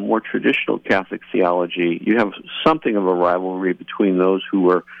more traditional Catholic theology, you have something of a rivalry between those who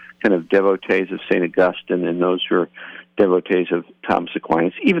were kind of devotees of St. Augustine and those who are devotees of Thomas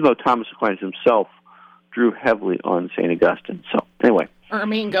Aquinas, even though Thomas Aquinas himself drew heavily on St. Augustine. So, anyway. Or I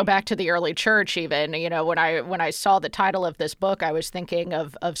mean, go back to the early church even. When I saw the title of this book, I was thinking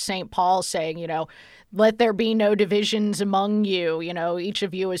of St. Paul saying, let there be no divisions among you. Each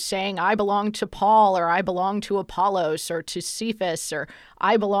of you is saying, I belong to Paul, or I belong to Apollos, or to Cephas, or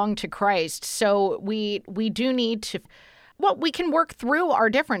I belong to Christ. So we do need to, we can work through our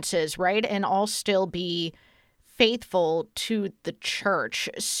differences, right? And all still be faithful to the church.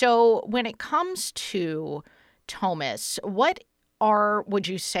 So when it comes to Thomas, what are, would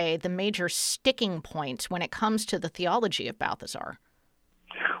you say, the major sticking points when it comes to the theology of Balthasar?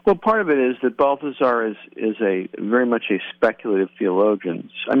 Well, part of it is that Balthasar is a very much a speculative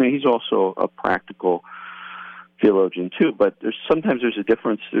theologian. I mean, he's also a practical theologian too, but sometimes there's a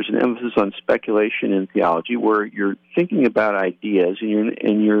difference. There's an emphasis on speculation in theology where you're thinking about ideas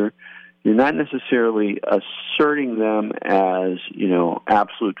and you're not necessarily asserting them as,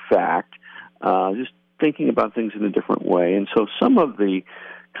 absolute fact, just thinking about things in a different way. And so some of the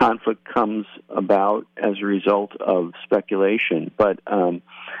conflict comes about as a result of speculation. But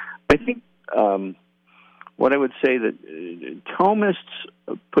I think what I would say that Thomists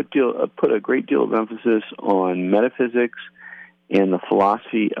put a great deal of emphasis on metaphysics and the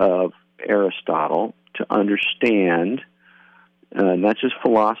philosophy of Aristotle to understand not just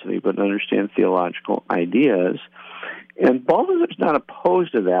philosophy, but understand theological ideas. And Balthasar's not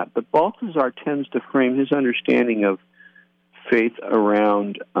opposed to that, but Balthasar tends to frame his understanding of faith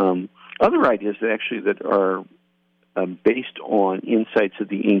around other ideas that are based on insights of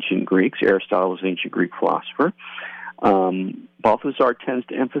the ancient Greeks. Aristotle was an ancient Greek philosopher. Balthasar tends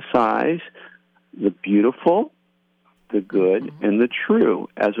to emphasize the beautiful, the good, and the true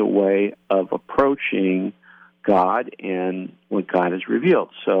as a way of approaching God and what God has revealed.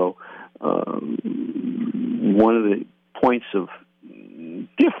 So one of the points of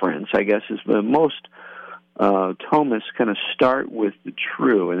difference, I guess, is that most Thomists kind of start with the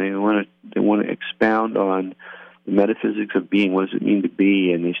true, and they want to expound on the metaphysics of being. What does it mean to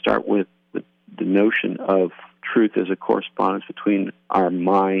be? And they start with the notion of truth as a correspondence between our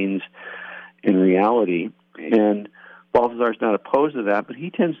minds and reality. And Balthasar's not opposed to that, but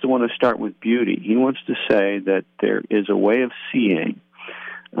he tends to want to start with beauty. He wants to say that there is a way of seeing,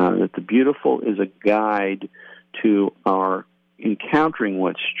 that the beautiful is a guide to our encountering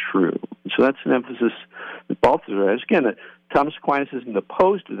what's true. So that's an emphasis that Balthasar has. Again, Thomas Aquinas isn't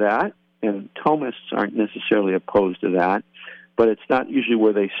opposed to that, and Thomists aren't necessarily opposed to that, but it's not usually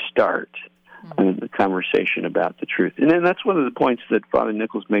where they start in the conversation about the truth. And then that's one of the points that Father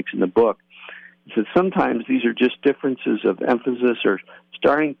Nichols makes in the book, is that sometimes these are just differences of emphasis or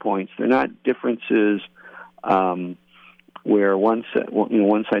starting points. They're not differences where one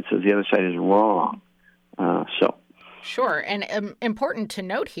side says the other side is wrong. Sure, and important to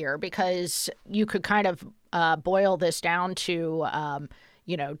note here, because you could kind of boil this down to,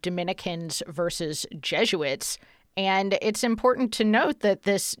 Dominicans versus Jesuits, and it's important to note that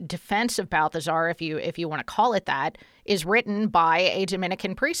this defense of Balthasar, if you want to call it that, is written by a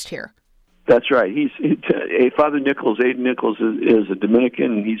Dominican priest here. That's right. Father Nichols, Aidan Nichols, is a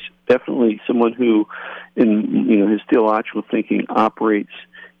Dominican, and he's definitely someone who, in his theological thinking, operates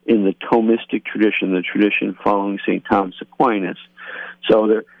in the Thomistic tradition, the tradition following St. Thomas Aquinas.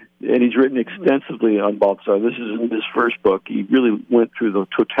 And he's written extensively on Balthasar. This is in his first book. He really went through the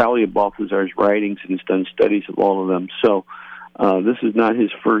totality of Balthasar's writings and has done studies of all of them. So this is not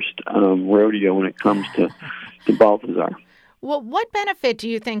his first rodeo when it comes to Balthasar. Well, what benefit do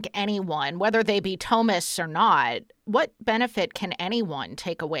you think anyone, whether they be Thomists or not, what benefit can anyone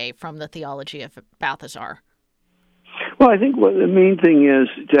take away from the theology of Balthasar? Well, I think the main thing is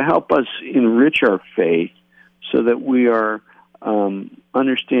to help us enrich our faith so that we are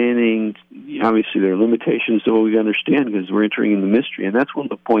understanding, obviously there are limitations to what we understand because we're entering in the mystery, and that's one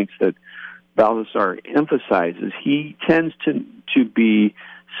of the points that Balthasar emphasizes. He tends to be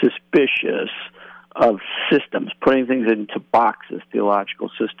suspicious of systems, putting things into boxes, theological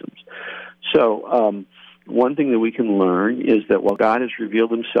systems. So one thing that we can learn is that while God has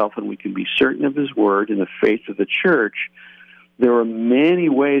revealed himself and we can be certain of his word in the faith of the church, there are many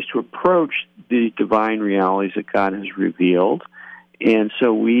ways to approach the divine realities that God has revealed. And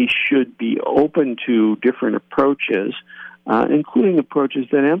so we should be open to different approaches, including approaches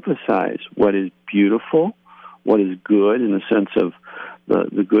that emphasize what is beautiful, what is good in the sense of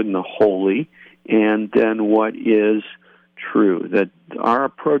the good and the holy, and then what is true. That our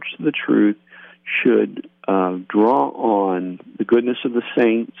approach to the truth should draw on the goodness of the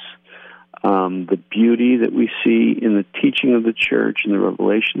saints, the beauty that we see in the teaching of the church and the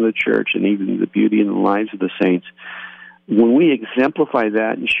revelation of the church, and even the beauty in the lives of the saints. When we exemplify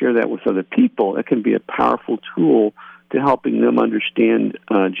that and share that with other people, it can be a powerful tool to helping them understand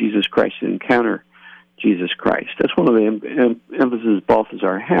Jesus Christ and encounter Jesus Christ. That's one of the emphasis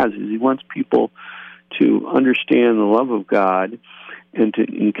Balthasar has, is he wants people to understand the love of God and to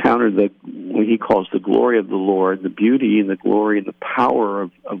encounter what he calls the glory of the Lord, the beauty and the glory and the power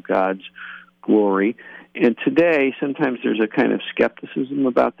of God's glory. And today, sometimes there's a kind of skepticism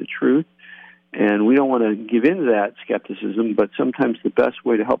about the truth, and we don't want to give in to that skepticism, but sometimes the best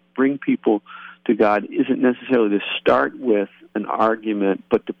way to help bring people to God isn't necessarily to start with an argument,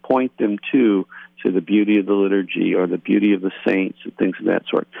 but to point them to the beauty of the liturgy or the beauty of the saints and things of that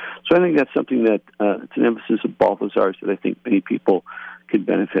sort. So I think that's something that it's an emphasis of Balthasar's that I think many people could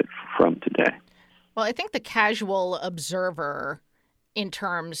benefit from today. Well, I think the casual observer in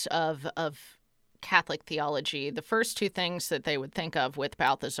terms of Catholic theology, the first two things that they would think of with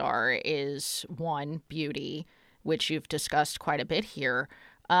Balthasar is, one, beauty, which you've discussed quite a bit here.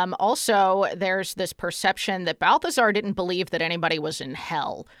 Also, there's this perception that Balthasar didn't believe that anybody was in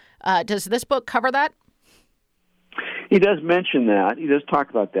hell. Does this book cover that? He does mention that. He does talk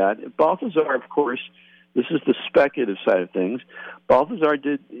about that. Balthasar, of course, this is the speculative side of things. Balthasar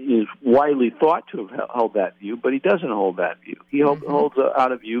is widely thought to have held that view, but he doesn't hold that view. He holds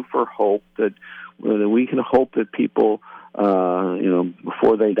out a view for hope, that we can hope that people,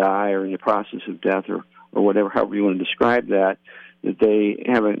 before they die or in the process of death or whatever, however you want to describe that they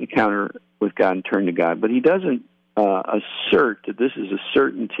have an encounter with God and turn to God. But he doesn't assert that this is a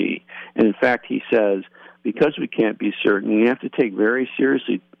certainty. And in fact, he says, because we can't be certain, we have to take very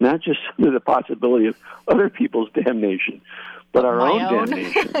seriously not just the possibility of other people's damnation, but our own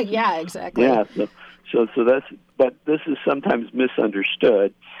damnation. Yeah, exactly. Yeah, so that's, but this is sometimes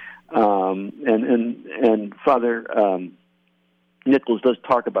misunderstood. And Father Nichols does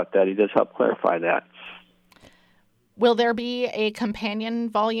talk about that. He does help clarify that. Will there be a companion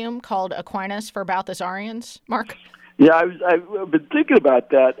volume called Aquinas for Balthasarians, Mark? Yeah, I've been thinking about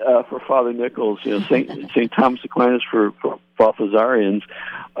that for Father Nichols. St. Thomas Aquinas for Balthasarians,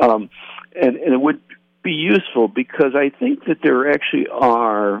 and it would be useful because I think that there actually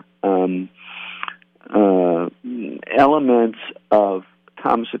are elements of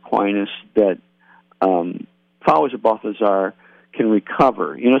Thomas Aquinas that followers of Balthasar can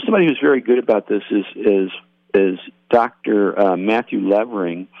recover. Somebody who's very good about this is Dr. Matthew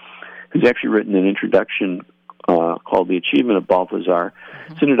Levering, who's actually written an introduction called The Achievement of Balthasar.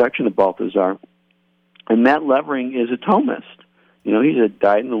 It's an introduction to Balthasar. And Matt Levering is a Thomist. He's a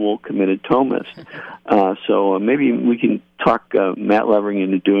dyed-in-the-wool committed Thomist. So maybe we can talk Matt Levering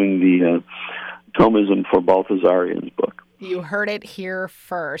into doing the Thomism for Balthasarians book. You heard it here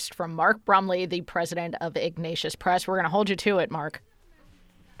first from Mark Brumley, the president of Ignatius Press. We're going to hold you to it, Mark.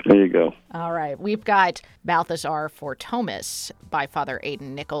 There you go. All right. We've got Balthasar for Thomas by Father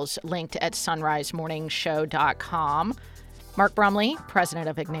Aidan Nichols, linked at sunrisemorningshow.com. Mark Brumley, president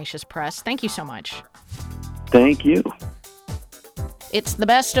of Ignatius Press, thank you so much. Thank you. It's the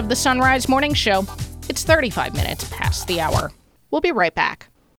best of the Sunrise Morning Show. It's 35 minutes past the hour. We'll be right back.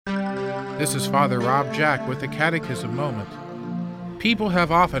 This is Father Rob Jack with the Catechism Moment. People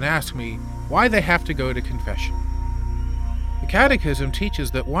have often asked me why they have to go to confession. The Catechism teaches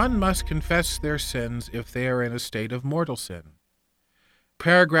that one must confess their sins if they are in a state of mortal sin.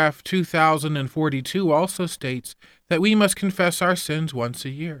 Paragraph 2042 also states that we must confess our sins once a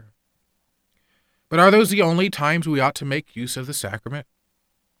year. But are those the only times we ought to make use of the sacrament?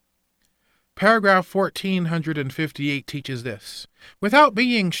 Paragraph 1458 teaches this: without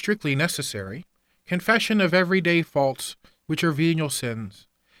being strictly necessary, confession of everyday faults, which are venial sins,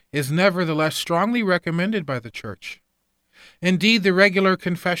 is nevertheless strongly recommended by the Church. Indeed, the regular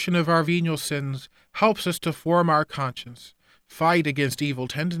confession of our venial sins helps us to form our conscience, fight against evil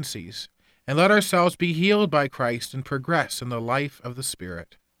tendencies, and let ourselves be healed by Christ and progress in the life of the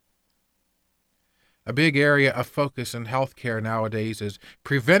Spirit. A big area of focus in healthcare nowadays is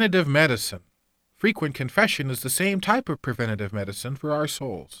preventative medicine. Frequent confession is the same type of preventative medicine for our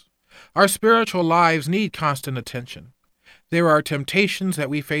souls. Our spiritual lives need constant attention. There are temptations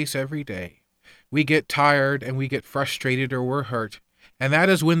that we face every day. We get tired and we get frustrated or we're hurt, and that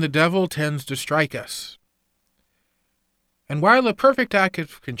is when the devil tends to strike us. And while a perfect act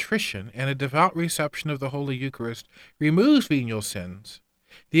of contrition and a devout reception of the Holy Eucharist removes venial sins,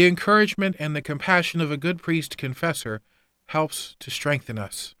 the encouragement and the compassion of a good priest-confessor helps to strengthen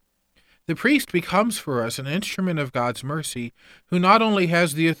us. The priest becomes for us an instrument of God's mercy, who not only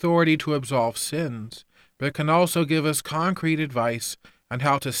has the authority to absolve sins, but can also give us concrete advice on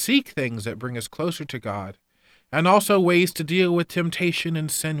how to seek things that bring us closer to God, and also ways to deal with temptation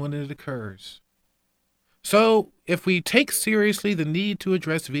and sin when it occurs. So, If we take seriously the need to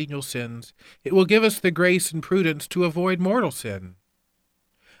address venial sins, it will give us the grace and prudence to avoid mortal sin.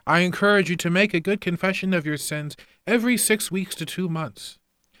 I encourage you to make a good confession of your sins every 6 weeks to 2 months.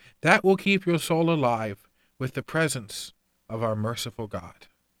 That will keep your soul alive with the presence of our merciful God.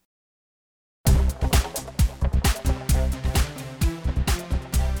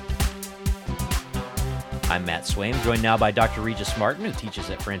 I'm Matt Swaim, joined now by Dr. Regis Martin, who teaches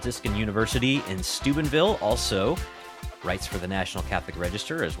at Franciscan University in Steubenville, also writes for the National Catholic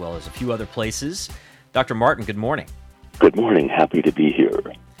Register, as well as a few other places. Dr. Martin, good morning. Good morning. Happy to be here.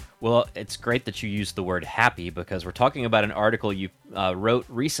 Well, it's great that you used the word happy, because we're talking about an article you wrote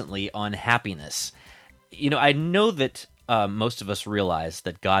recently on happiness. You know, I know that most of us realize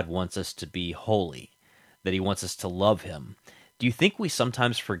that God wants us to be holy, that he wants us to love him. Do you think we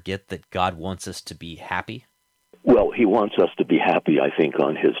sometimes forget that God wants us to be happy? Well, he wants us to be happy, I think,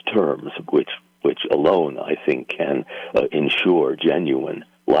 on his terms, which alone, I think, can ensure genuine,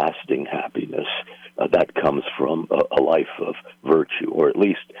 lasting happiness. That comes from a life of virtue, or at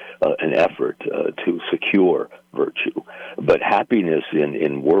least an effort to secure virtue. But happiness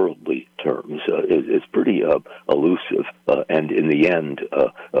in worldly terms is pretty elusive and, in the end,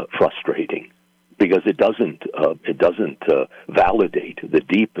 frustrating, because it doesn't validate the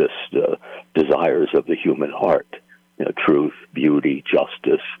deepest desires of the human heart: truth, beauty,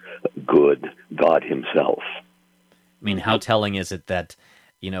 justice, good, God himself. I mean, how telling is it that,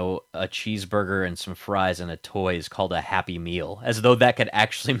 a cheeseburger and some fries and a toy is called a happy meal, as though that could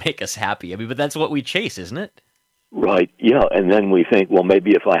actually make us happy? I mean, but that's what we chase, isn't it? Right, yeah, and then we think, well,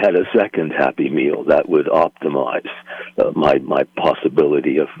 maybe if I had a second happy meal, that would optimize my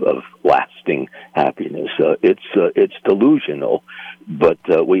possibility of lasting happiness. It's delusional, but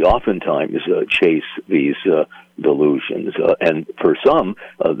we oftentimes chase these delusions, and for some,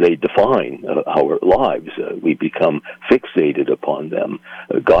 they define our lives. We become fixated upon them.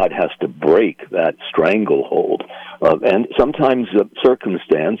 God has to break that stranglehold, and sometimes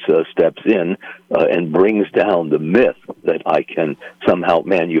circumstance steps in and brings down the myth that I can somehow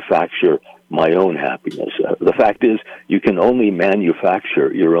manufacture my own happiness. The fact is, you can only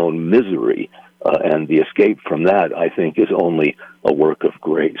manufacture your own misery, and the escape from that, I think, is only a work of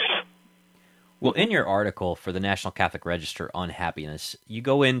grace. Well, in your article for the National Catholic Register on happiness, you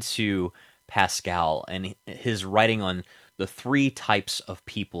go into Pascal and his writing on the 3 types of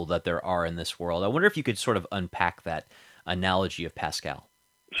people that there are in this world. I wonder if you could sort of unpack that analogy of Pascal.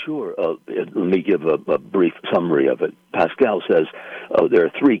 Sure. Let me give a brief summary of it. Pascal says there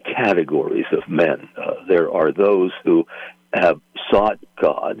are 3 categories of men. There are those who have sought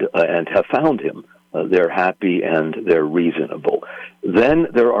God and have found him. They're happy and they're reasonable. Then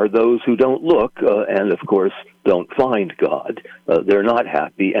there are those who don't look and, of course, don't find God. They're not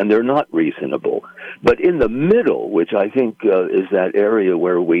happy and they're not reasonable. But in the middle, which I think is that area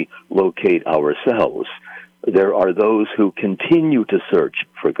where we locate ourselves, there are those who continue to search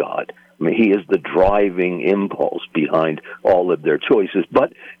for God. I mean, he is the driving impulse behind all of their choices,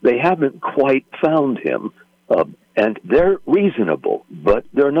 but they haven't quite found him. And they're reasonable, but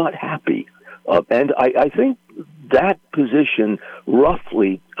they're not happy. And I think that position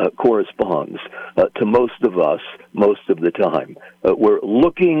roughly corresponds to most of us most of the time. We're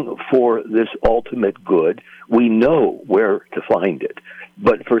looking for this ultimate good. We know where to find it.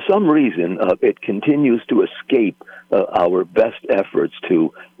 But for some reason, it continues to escape our best efforts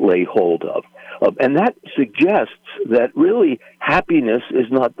to lay hold of. And that suggests that really happiness is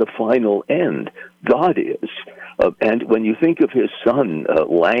not the final end. God is. And when you think of his son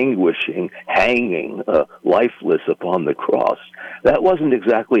languishing, hanging, lifeless upon the cross, that wasn't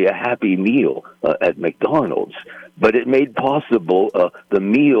exactly a happy meal at McDonald's, but it made possible the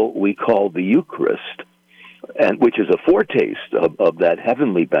meal we call the Eucharist, and which is a foretaste of that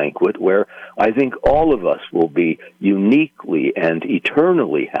heavenly banquet where I think all of us will be uniquely and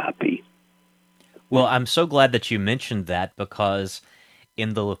eternally happy. Well, I'm so glad that you mentioned that, because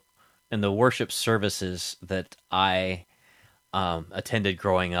in the worship services that I attended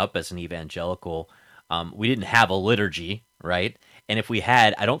growing up as an evangelical, we didn't have a liturgy, right? And if we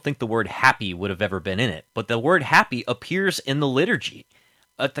had, I don't think the word happy would have ever been in it. But the word happy appears in the liturgy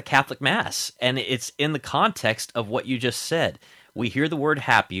at the Catholic Mass, and it's in the context of what you just said. We hear the word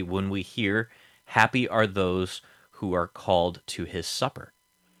happy when we hear, happy are those who are called to his supper.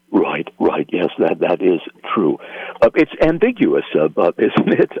 Right. Yes, that is true. It's ambiguous,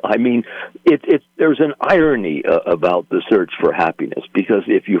 isn't it? I mean, there's an irony about the search for happiness, because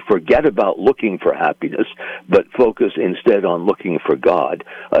if you forget about looking for happiness, but focus instead on looking for God,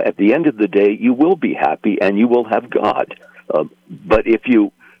 at the end of the day, you will be happy and you will have God. But if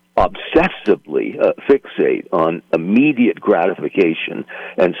you obsessively fixate on immediate gratification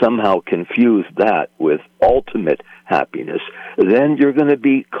and somehow confuse that with ultimate happiness, then you're going to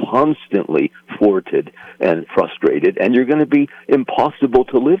be constantly thwarted and frustrated, and you're going to be impossible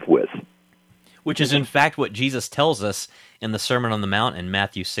to live with. Which is, in fact, what Jesus tells us in the Sermon on the Mount in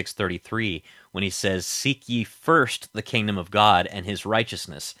Matthew 6:33, when he says, "Seek ye first the kingdom of God and his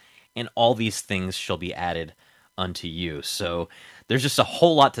righteousness, and all these things shall be added unto you." So there's just a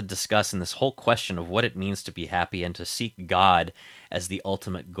whole lot to discuss in this whole question of what it means to be happy and to seek God as the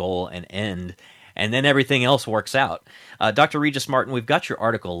ultimate goal and end, and then everything else works out. Dr. Regis Martin, we've got your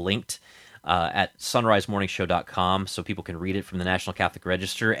article linked at sunrisemorningshow.com so people can read it from the National Catholic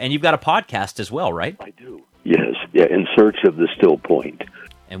Register, and you've got a podcast as well, right? I do. Yes, yeah, In Search of the Still Point.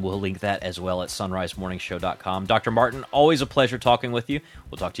 And we'll link that as well at sunrisemorningshow.com. Dr. Martin, always a pleasure talking with you.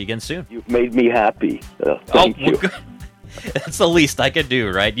 We'll talk to you again soon. You've made me happy. Thank you. Good. That's the least I could do,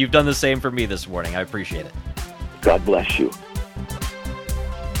 right? You've done the same for me this morning. I appreciate it. God bless you.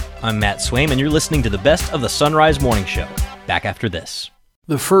 I'm Matt Swaim, and you're listening to the best of the Sunrise Morning Show. Back after this.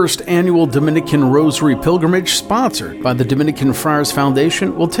 The first annual Dominican Rosary Pilgrimage, sponsored by the Dominican Friars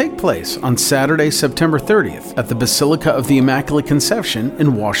Foundation, will take place on Saturday, September 30th at the Basilica of the Immaculate Conception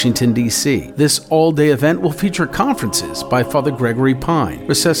in Washington, D.C. This all-day event will feature conferences by Father Gregory Pine,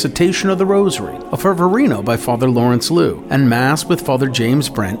 Resuscitation of the Rosary, a Fervorino by Father Lawrence Liu, and Mass with Father James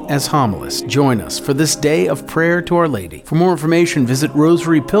Brent as homilist. Join us for this day of prayer to Our Lady. For more information, visit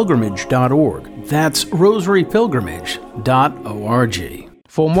rosarypilgrimage.org. That's rosarypilgrimage.org.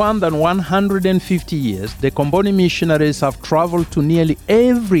 For more than 150 years, the Comboni missionaries have traveled to nearly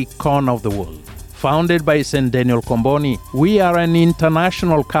every corner of the world. Founded by St. Daniel Comboni, we are an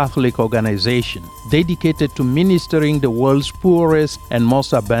international Catholic organization dedicated to ministering the world's poorest and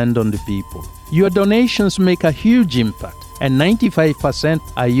most abandoned people. Your donations make a huge impact, and 95%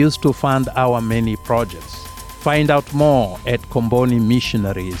 are used to fund our many projects. Find out more at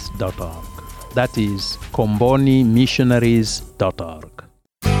combonimissionaries.org. That is combonimissionaries.org.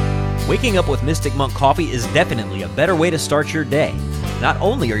 Waking up with Mystic Monk coffee is definitely a better way to start your day. Not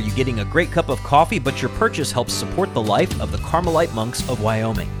only are you getting a great cup of coffee, but your purchase helps support the life of the Carmelite monks of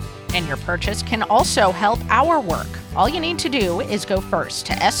Wyoming. And your purchase can also help our work. All you need to do is go first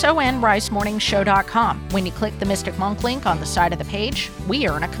to sonrisemorningshow.com. When you click the Mystic Monk link on the side of the page, we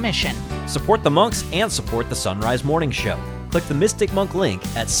earn a commission. Support the monks and support the Sunrise Morning Show. Click the Mystic Monk link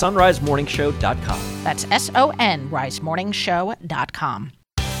at sunrisemorningshow.com. That's sonrisemorningshow.com.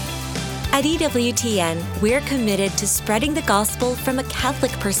 At EWTN, we're committed to spreading the gospel from a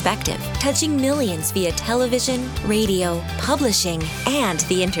Catholic perspective, touching millions via television, radio, publishing, and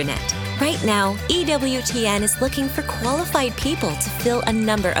the internet. Right now, EWTN is looking for qualified people to fill a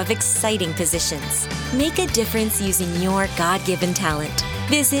number of exciting positions. Make a difference using your God-given talent.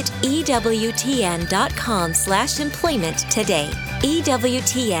 Visit EWTN.com/employment today.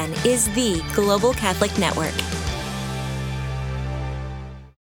 EWTN is the Global Catholic Network.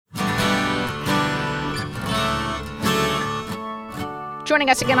 Joining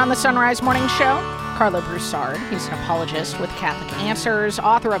us again on the Sunrise Morning Show, Carlo Broussard. He's an apologist with Catholic Answers,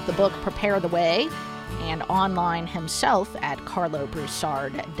 author of the book Prepare the Way, and online himself at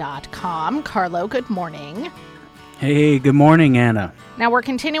carlobroussard.com. Carlo, good morning. Hey, good morning, Anna. Now, we're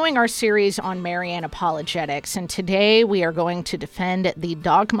continuing our series on Marian apologetics, and today we are going to defend the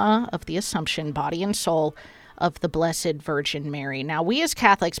dogma of the Assumption, body and soul, of the Blessed Virgin Mary. Now, we as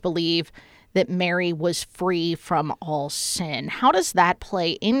Catholics believe that Mary was free from all sin. How does that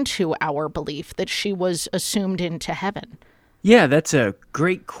play into our belief that she was assumed into heaven? Yeah, that's a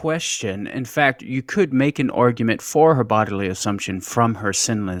great question. In fact, you could make an argument for her bodily assumption from her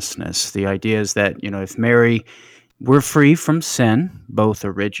sinlessness. The idea is that, if Mary were free from sin, both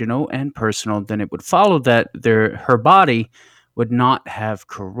original and personal, then it would follow that her body would not have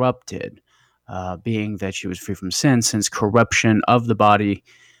corrupted, being that she was free from sin, since corruption of the body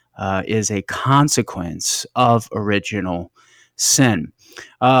is a consequence of original sin.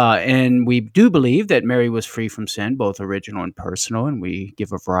 And we do believe that Mary was free from sin, both original and personal, and we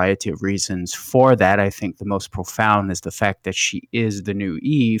give a variety of reasons for that. I think the most profound is the fact that she is the new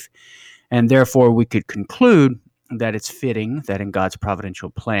Eve, and therefore we could conclude that it's fitting that in God's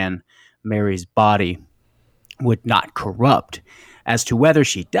providential plan, Mary's body would not corrupt. As to whether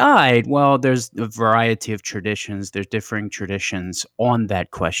she died, well, there's a variety of traditions. There's differing traditions on that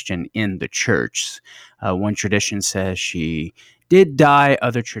question in the church. One tradition says she did die.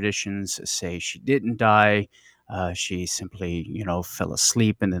 Other traditions say she didn't die. She simply, fell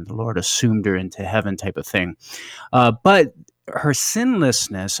asleep and then the Lord assumed her into heaven, type of thing. But her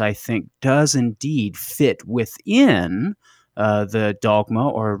sinlessness, I think, does indeed fit within the dogma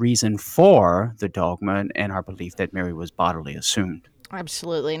or a reason for the dogma and our belief that Mary was bodily assumed.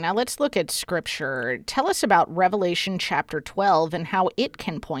 Absolutely. Now let's look at Scripture. Tell us about Revelation chapter 12 and how it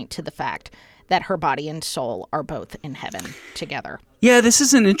can point to the fact that her body and soul are both in heaven together. Yeah, this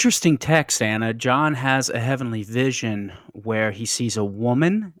is an interesting text, Anna. John has a heavenly vision where he sees a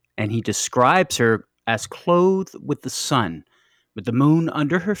woman and he describes her as clothed with the sun, with the moon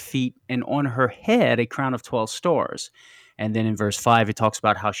under her feet, and on her head a crown of 12 stars. And then in verse 5, it talks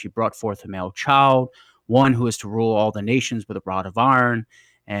about how she brought forth a male child, one who is to rule all the nations with a rod of iron,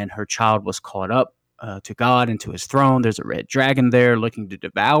 and her child was caught up to God and to his throne. There's a red dragon there looking to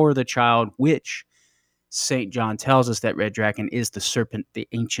devour the child, which St. John tells us that red dragon is the serpent, the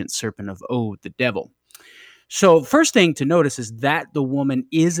ancient serpent of old, the devil. So first thing to notice is that the woman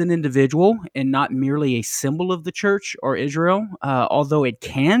is an individual and not merely a symbol of the church or Israel, although it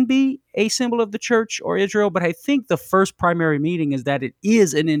can be a symbol of the church or Israel. But I think the first primary meaning is that it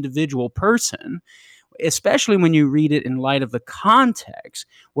is an individual person, especially when you read it in light of the context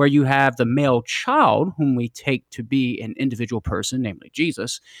where you have the male child, whom we take to be an individual person, namely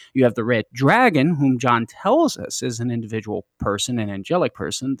Jesus. You have the red dragon, whom John tells us is an individual person, an angelic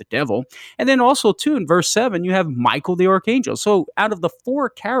person, the devil. And then also, too, in verse 7, you have Michael the archangel. So out of the four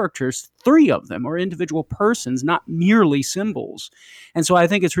characters, three of them are individual persons, not merely symbols. And so I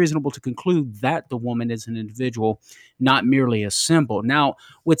think it's reasonable to conclude that the woman is an individual, not merely a symbol. Now,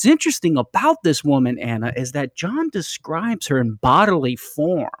 what's interesting about this woman, Anna, is that John describes her in bodily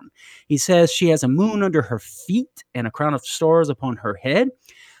form. He says she has a moon under her feet and a crown of stars upon her head.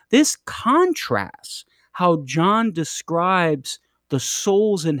 This contrasts how John describes the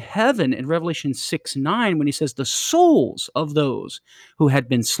souls in heaven in Revelation 6:9 when he says the souls of those who had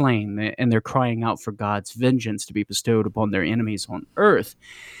been slain, and they're crying out for God's vengeance to be bestowed upon their enemies on earth.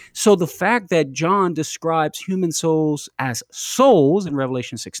 So the fact that John describes human souls as souls in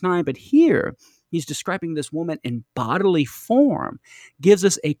Revelation 6:9, but here he's describing this woman in bodily form, gives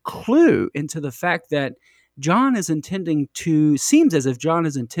us a clue into the fact that seems as if John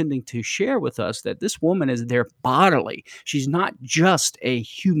is intending to share with us that this woman is there bodily. She's not just a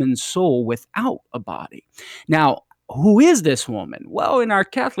human soul without a body. Now, who is this woman? Well, in our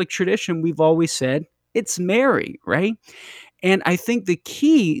Catholic tradition, we've always said it's Mary, right? And I think the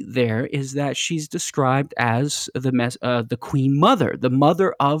key there is that she's described as the Queen Mother, the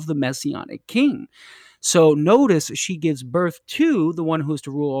mother of the Messianic King. So notice she gives birth to the one who is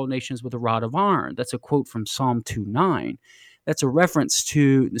to rule all nations with a rod of iron. That's a quote from Psalm 2:9. That's a reference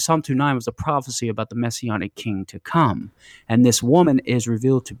to Psalm 2:9 was a prophecy about the Messianic King to come. And this woman is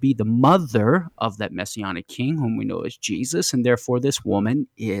revealed to be the mother of that Messianic King, whom we know as Jesus, and therefore this woman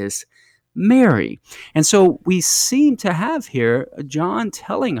is Mary. And so we seem to have here John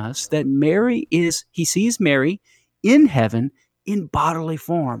telling us that he sees Mary in heaven in bodily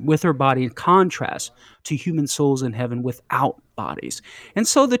form, with her body, in contrast to human souls in heaven without bodies. And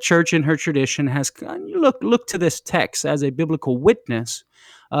so the church in her tradition has looked to this text as a biblical witness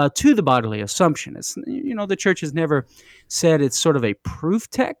to the bodily assumption. It's, the church has never said it's sort of a proof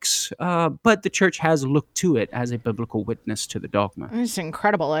text, but the church has looked to it as a biblical witness to the dogma. It's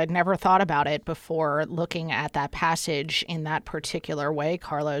incredible. I'd never thought about it before looking at that passage in that particular way,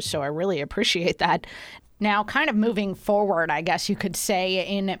 Carlos, so I really appreciate that. Now, kind of moving forward, I guess you could say,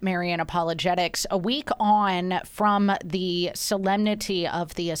 in Marian apologetics, a week on from the Solemnity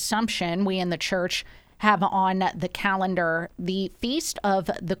of the Assumption, we in the church have on the calendar the Feast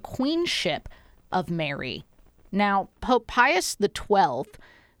of the Queenship of Mary. Now, Pope Pius XII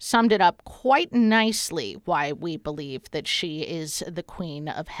summed it up quite nicely why we believe that she is the Queen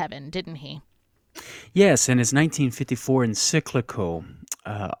of Heaven, didn't he? Yes, in his 1954 encyclical,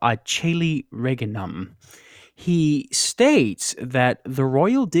 Ad Caeli Reginam, he states that the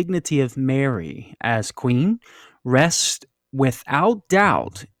royal dignity of Mary as queen rests without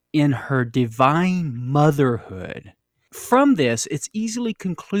doubt in her divine motherhood. From this, it's easily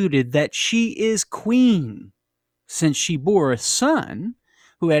concluded that she is queen, since she bore a son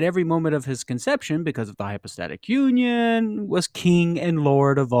who at every moment of his conception, because of the hypostatic union, was king and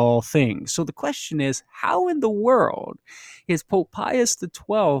lord of all things. So the question is, how in the world is Pope Pius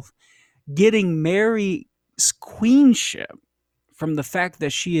XII getting Mary's queenship from the fact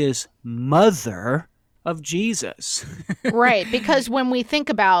that she is mother of Jesus? Right, because when we think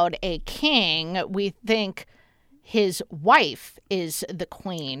about a king, we think his wife is the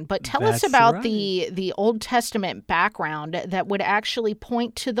queen. But tell us about right. the Old Testament background that would actually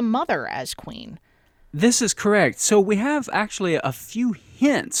point to the mother as queen. This is correct. So we have actually a few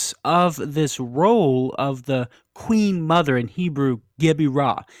hints of this role of the queen mother, in Hebrew,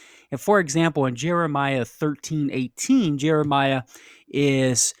 Gebirah. And for example, in Jeremiah 13:18, Jeremiah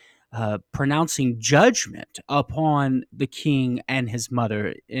is pronouncing judgment upon the king and his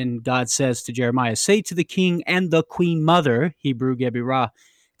mother. And God says to Jeremiah, "Say to the king and the queen mother," Hebrew Gebirah,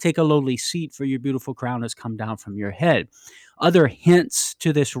 "take a lowly seat, for your beautiful crown has come down from your head." Other hints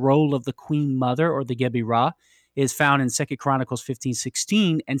to this role of the queen mother, or the Gebirah, is found in 2 Chronicles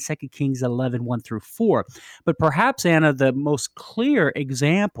 15:16 and 2 Kings 11:1-4. But perhaps, Anna, the most clear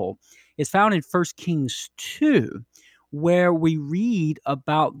example is found in 1 Kings 2, where we read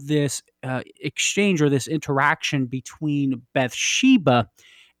about this exchange or this interaction between Bathsheba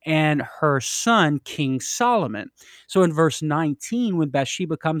and her son, King Solomon. So in verse 19, when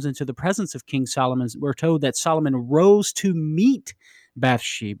Bathsheba comes into the presence of King Solomon, we're told that Solomon rose to meet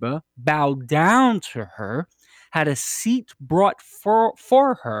Bathsheba, bowed down to her, had a seat brought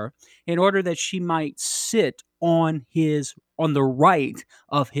for her in order that she might sit on the right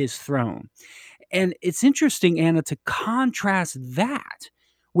of his throne. And it's interesting, Anna, to contrast that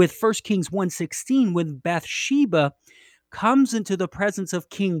with 1 Kings 1:16, when Bathsheba comes into the presence of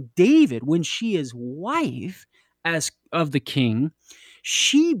King David, when she is wife of the king,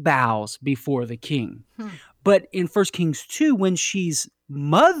 she bows before the king. But in 1 Kings 2, when she's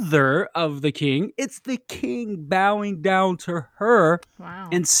mother of the king, it's the king bowing down to her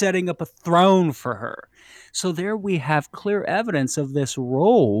and setting up a throne for her. So there we have clear evidence of this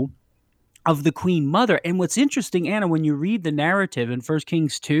role of the queen mother. And what's interesting, Anna, when you read the narrative in 1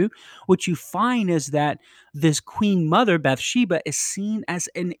 Kings 2, what you find is that this queen mother, Bathsheba, is seen as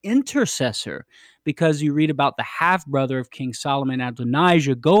an intercessor, because you read about the half-brother of King Solomon,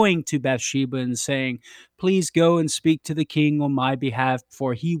 Adonijah, going to Bathsheba and saying, "Please go and speak to the king on my behalf,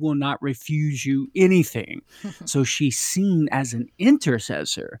 for he will not refuse you anything." So she's seen as an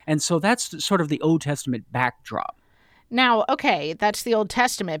intercessor. And so that's sort of the Old Testament backdrop. Now, okay, that's the Old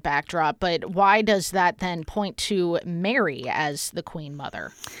Testament backdrop, but why does that then point to Mary as the Queen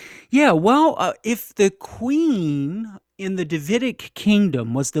Mother? Yeah, well, if the queen in the Davidic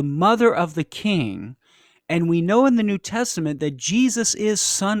kingdom was the mother of the king, and we know in the New Testament that Jesus is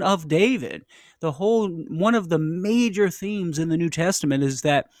son of David, one of the major themes in the New Testament is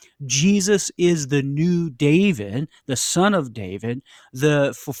that Jesus is the new David, the son of David,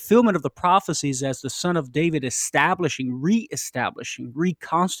 the fulfillment of the prophecies as the son of David, reestablishing,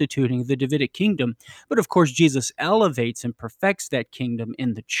 reconstituting the Davidic kingdom. But of course, Jesus elevates and perfects that kingdom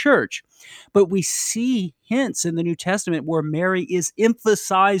in the church. But we see hints in the New Testament where Mary is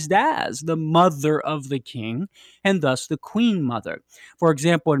emphasized as the mother of the king, and thus the queen mother. For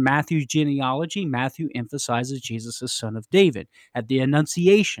example, in Matthew's genealogy, Matthew emphasizes Jesus as son of David. At the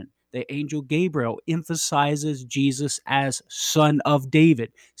Annunciation, the angel Gabriel emphasizes Jesus as son of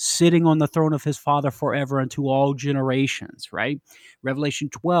David, sitting on the throne of his father forever unto all generations, right? Revelation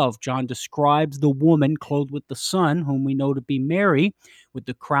 12, John describes the woman clothed with the sun, whom we know to be Mary, with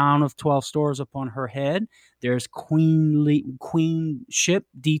the crown of 12 stars upon her head. There's queenship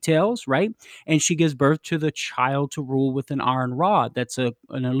details, right? And she gives birth to the child to rule with an iron rod. That's an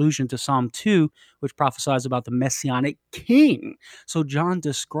allusion to Psalm 2, which prophesies about the messianic king. So John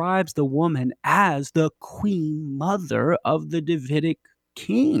describes the woman as the queen mother of the Davidic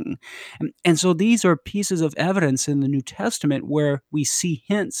king. And so these are pieces of evidence in the New Testament where we see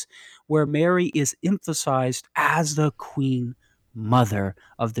hints where Mary is emphasized as the queen mother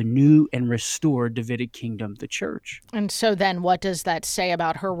of the new and restored Davidic kingdom, the church. And so then what does that say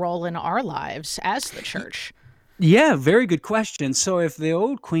about her role in our lives as the church? Yeah, very good question. So if the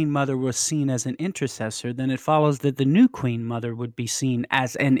old Queen Mother was seen as an intercessor, then it follows that the new Queen Mother would be seen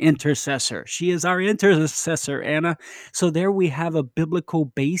as an intercessor. She is our intercessor, Anna. So there we have a biblical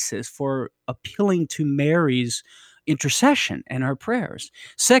basis for appealing to Mary's intercession and her prayers.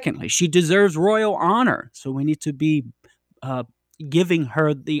 Secondly, she deserves royal honor. So we need to be giving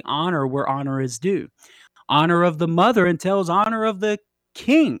her the honor where honor is due. Honor of the mother entails honor of the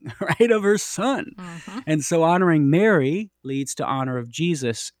king, right, of her son. And so honoring Mary leads to honor of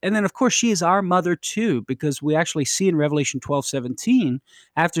Jesus. And then, of course, she is our mother too, because we actually see in Revelation 12:17,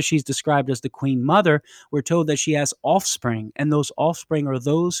 after she's described as the queen mother, we're told that she has offspring, and those offspring are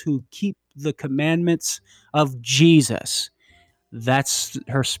those who keep the commandments of Jesus. That's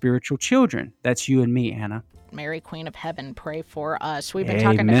her spiritual children. That's you and me, Anna. Mary, Queen of Heaven, pray for us. We've been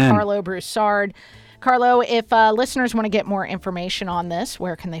talking to Carlo Broussard. Carlo, if listeners want to get more information on this,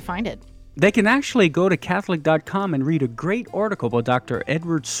 where can they find it? They can actually go to Catholic.com and read a great article by Dr.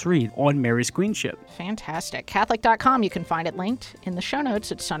 Edward Sreed on Mary's queenship. Fantastic. Catholic.com, you can find it linked in the show notes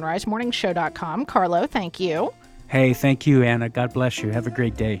at sunrisemorningshow.com. Carlo, thank you. Hey, thank you, Anna. God bless you. Have a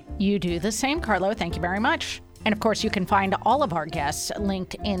great day. You do the same, Carlo. Thank you very much. And of course, you can find all of our guests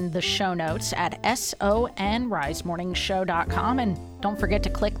linked in the show notes at sonrisemorningshow.com. And don't forget to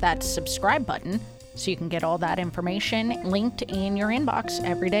click that subscribe button so you can get all that information linked in your inbox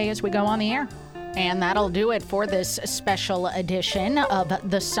every day as we go on the air. And that'll do it for this special edition of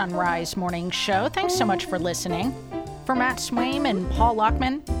the Sunrise Morning Show. Thanks so much for listening. For Matt Swaim and Paul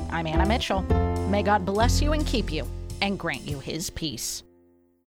Lockman, I'm Anna Mitchell. May God bless you and keep you and grant you his peace.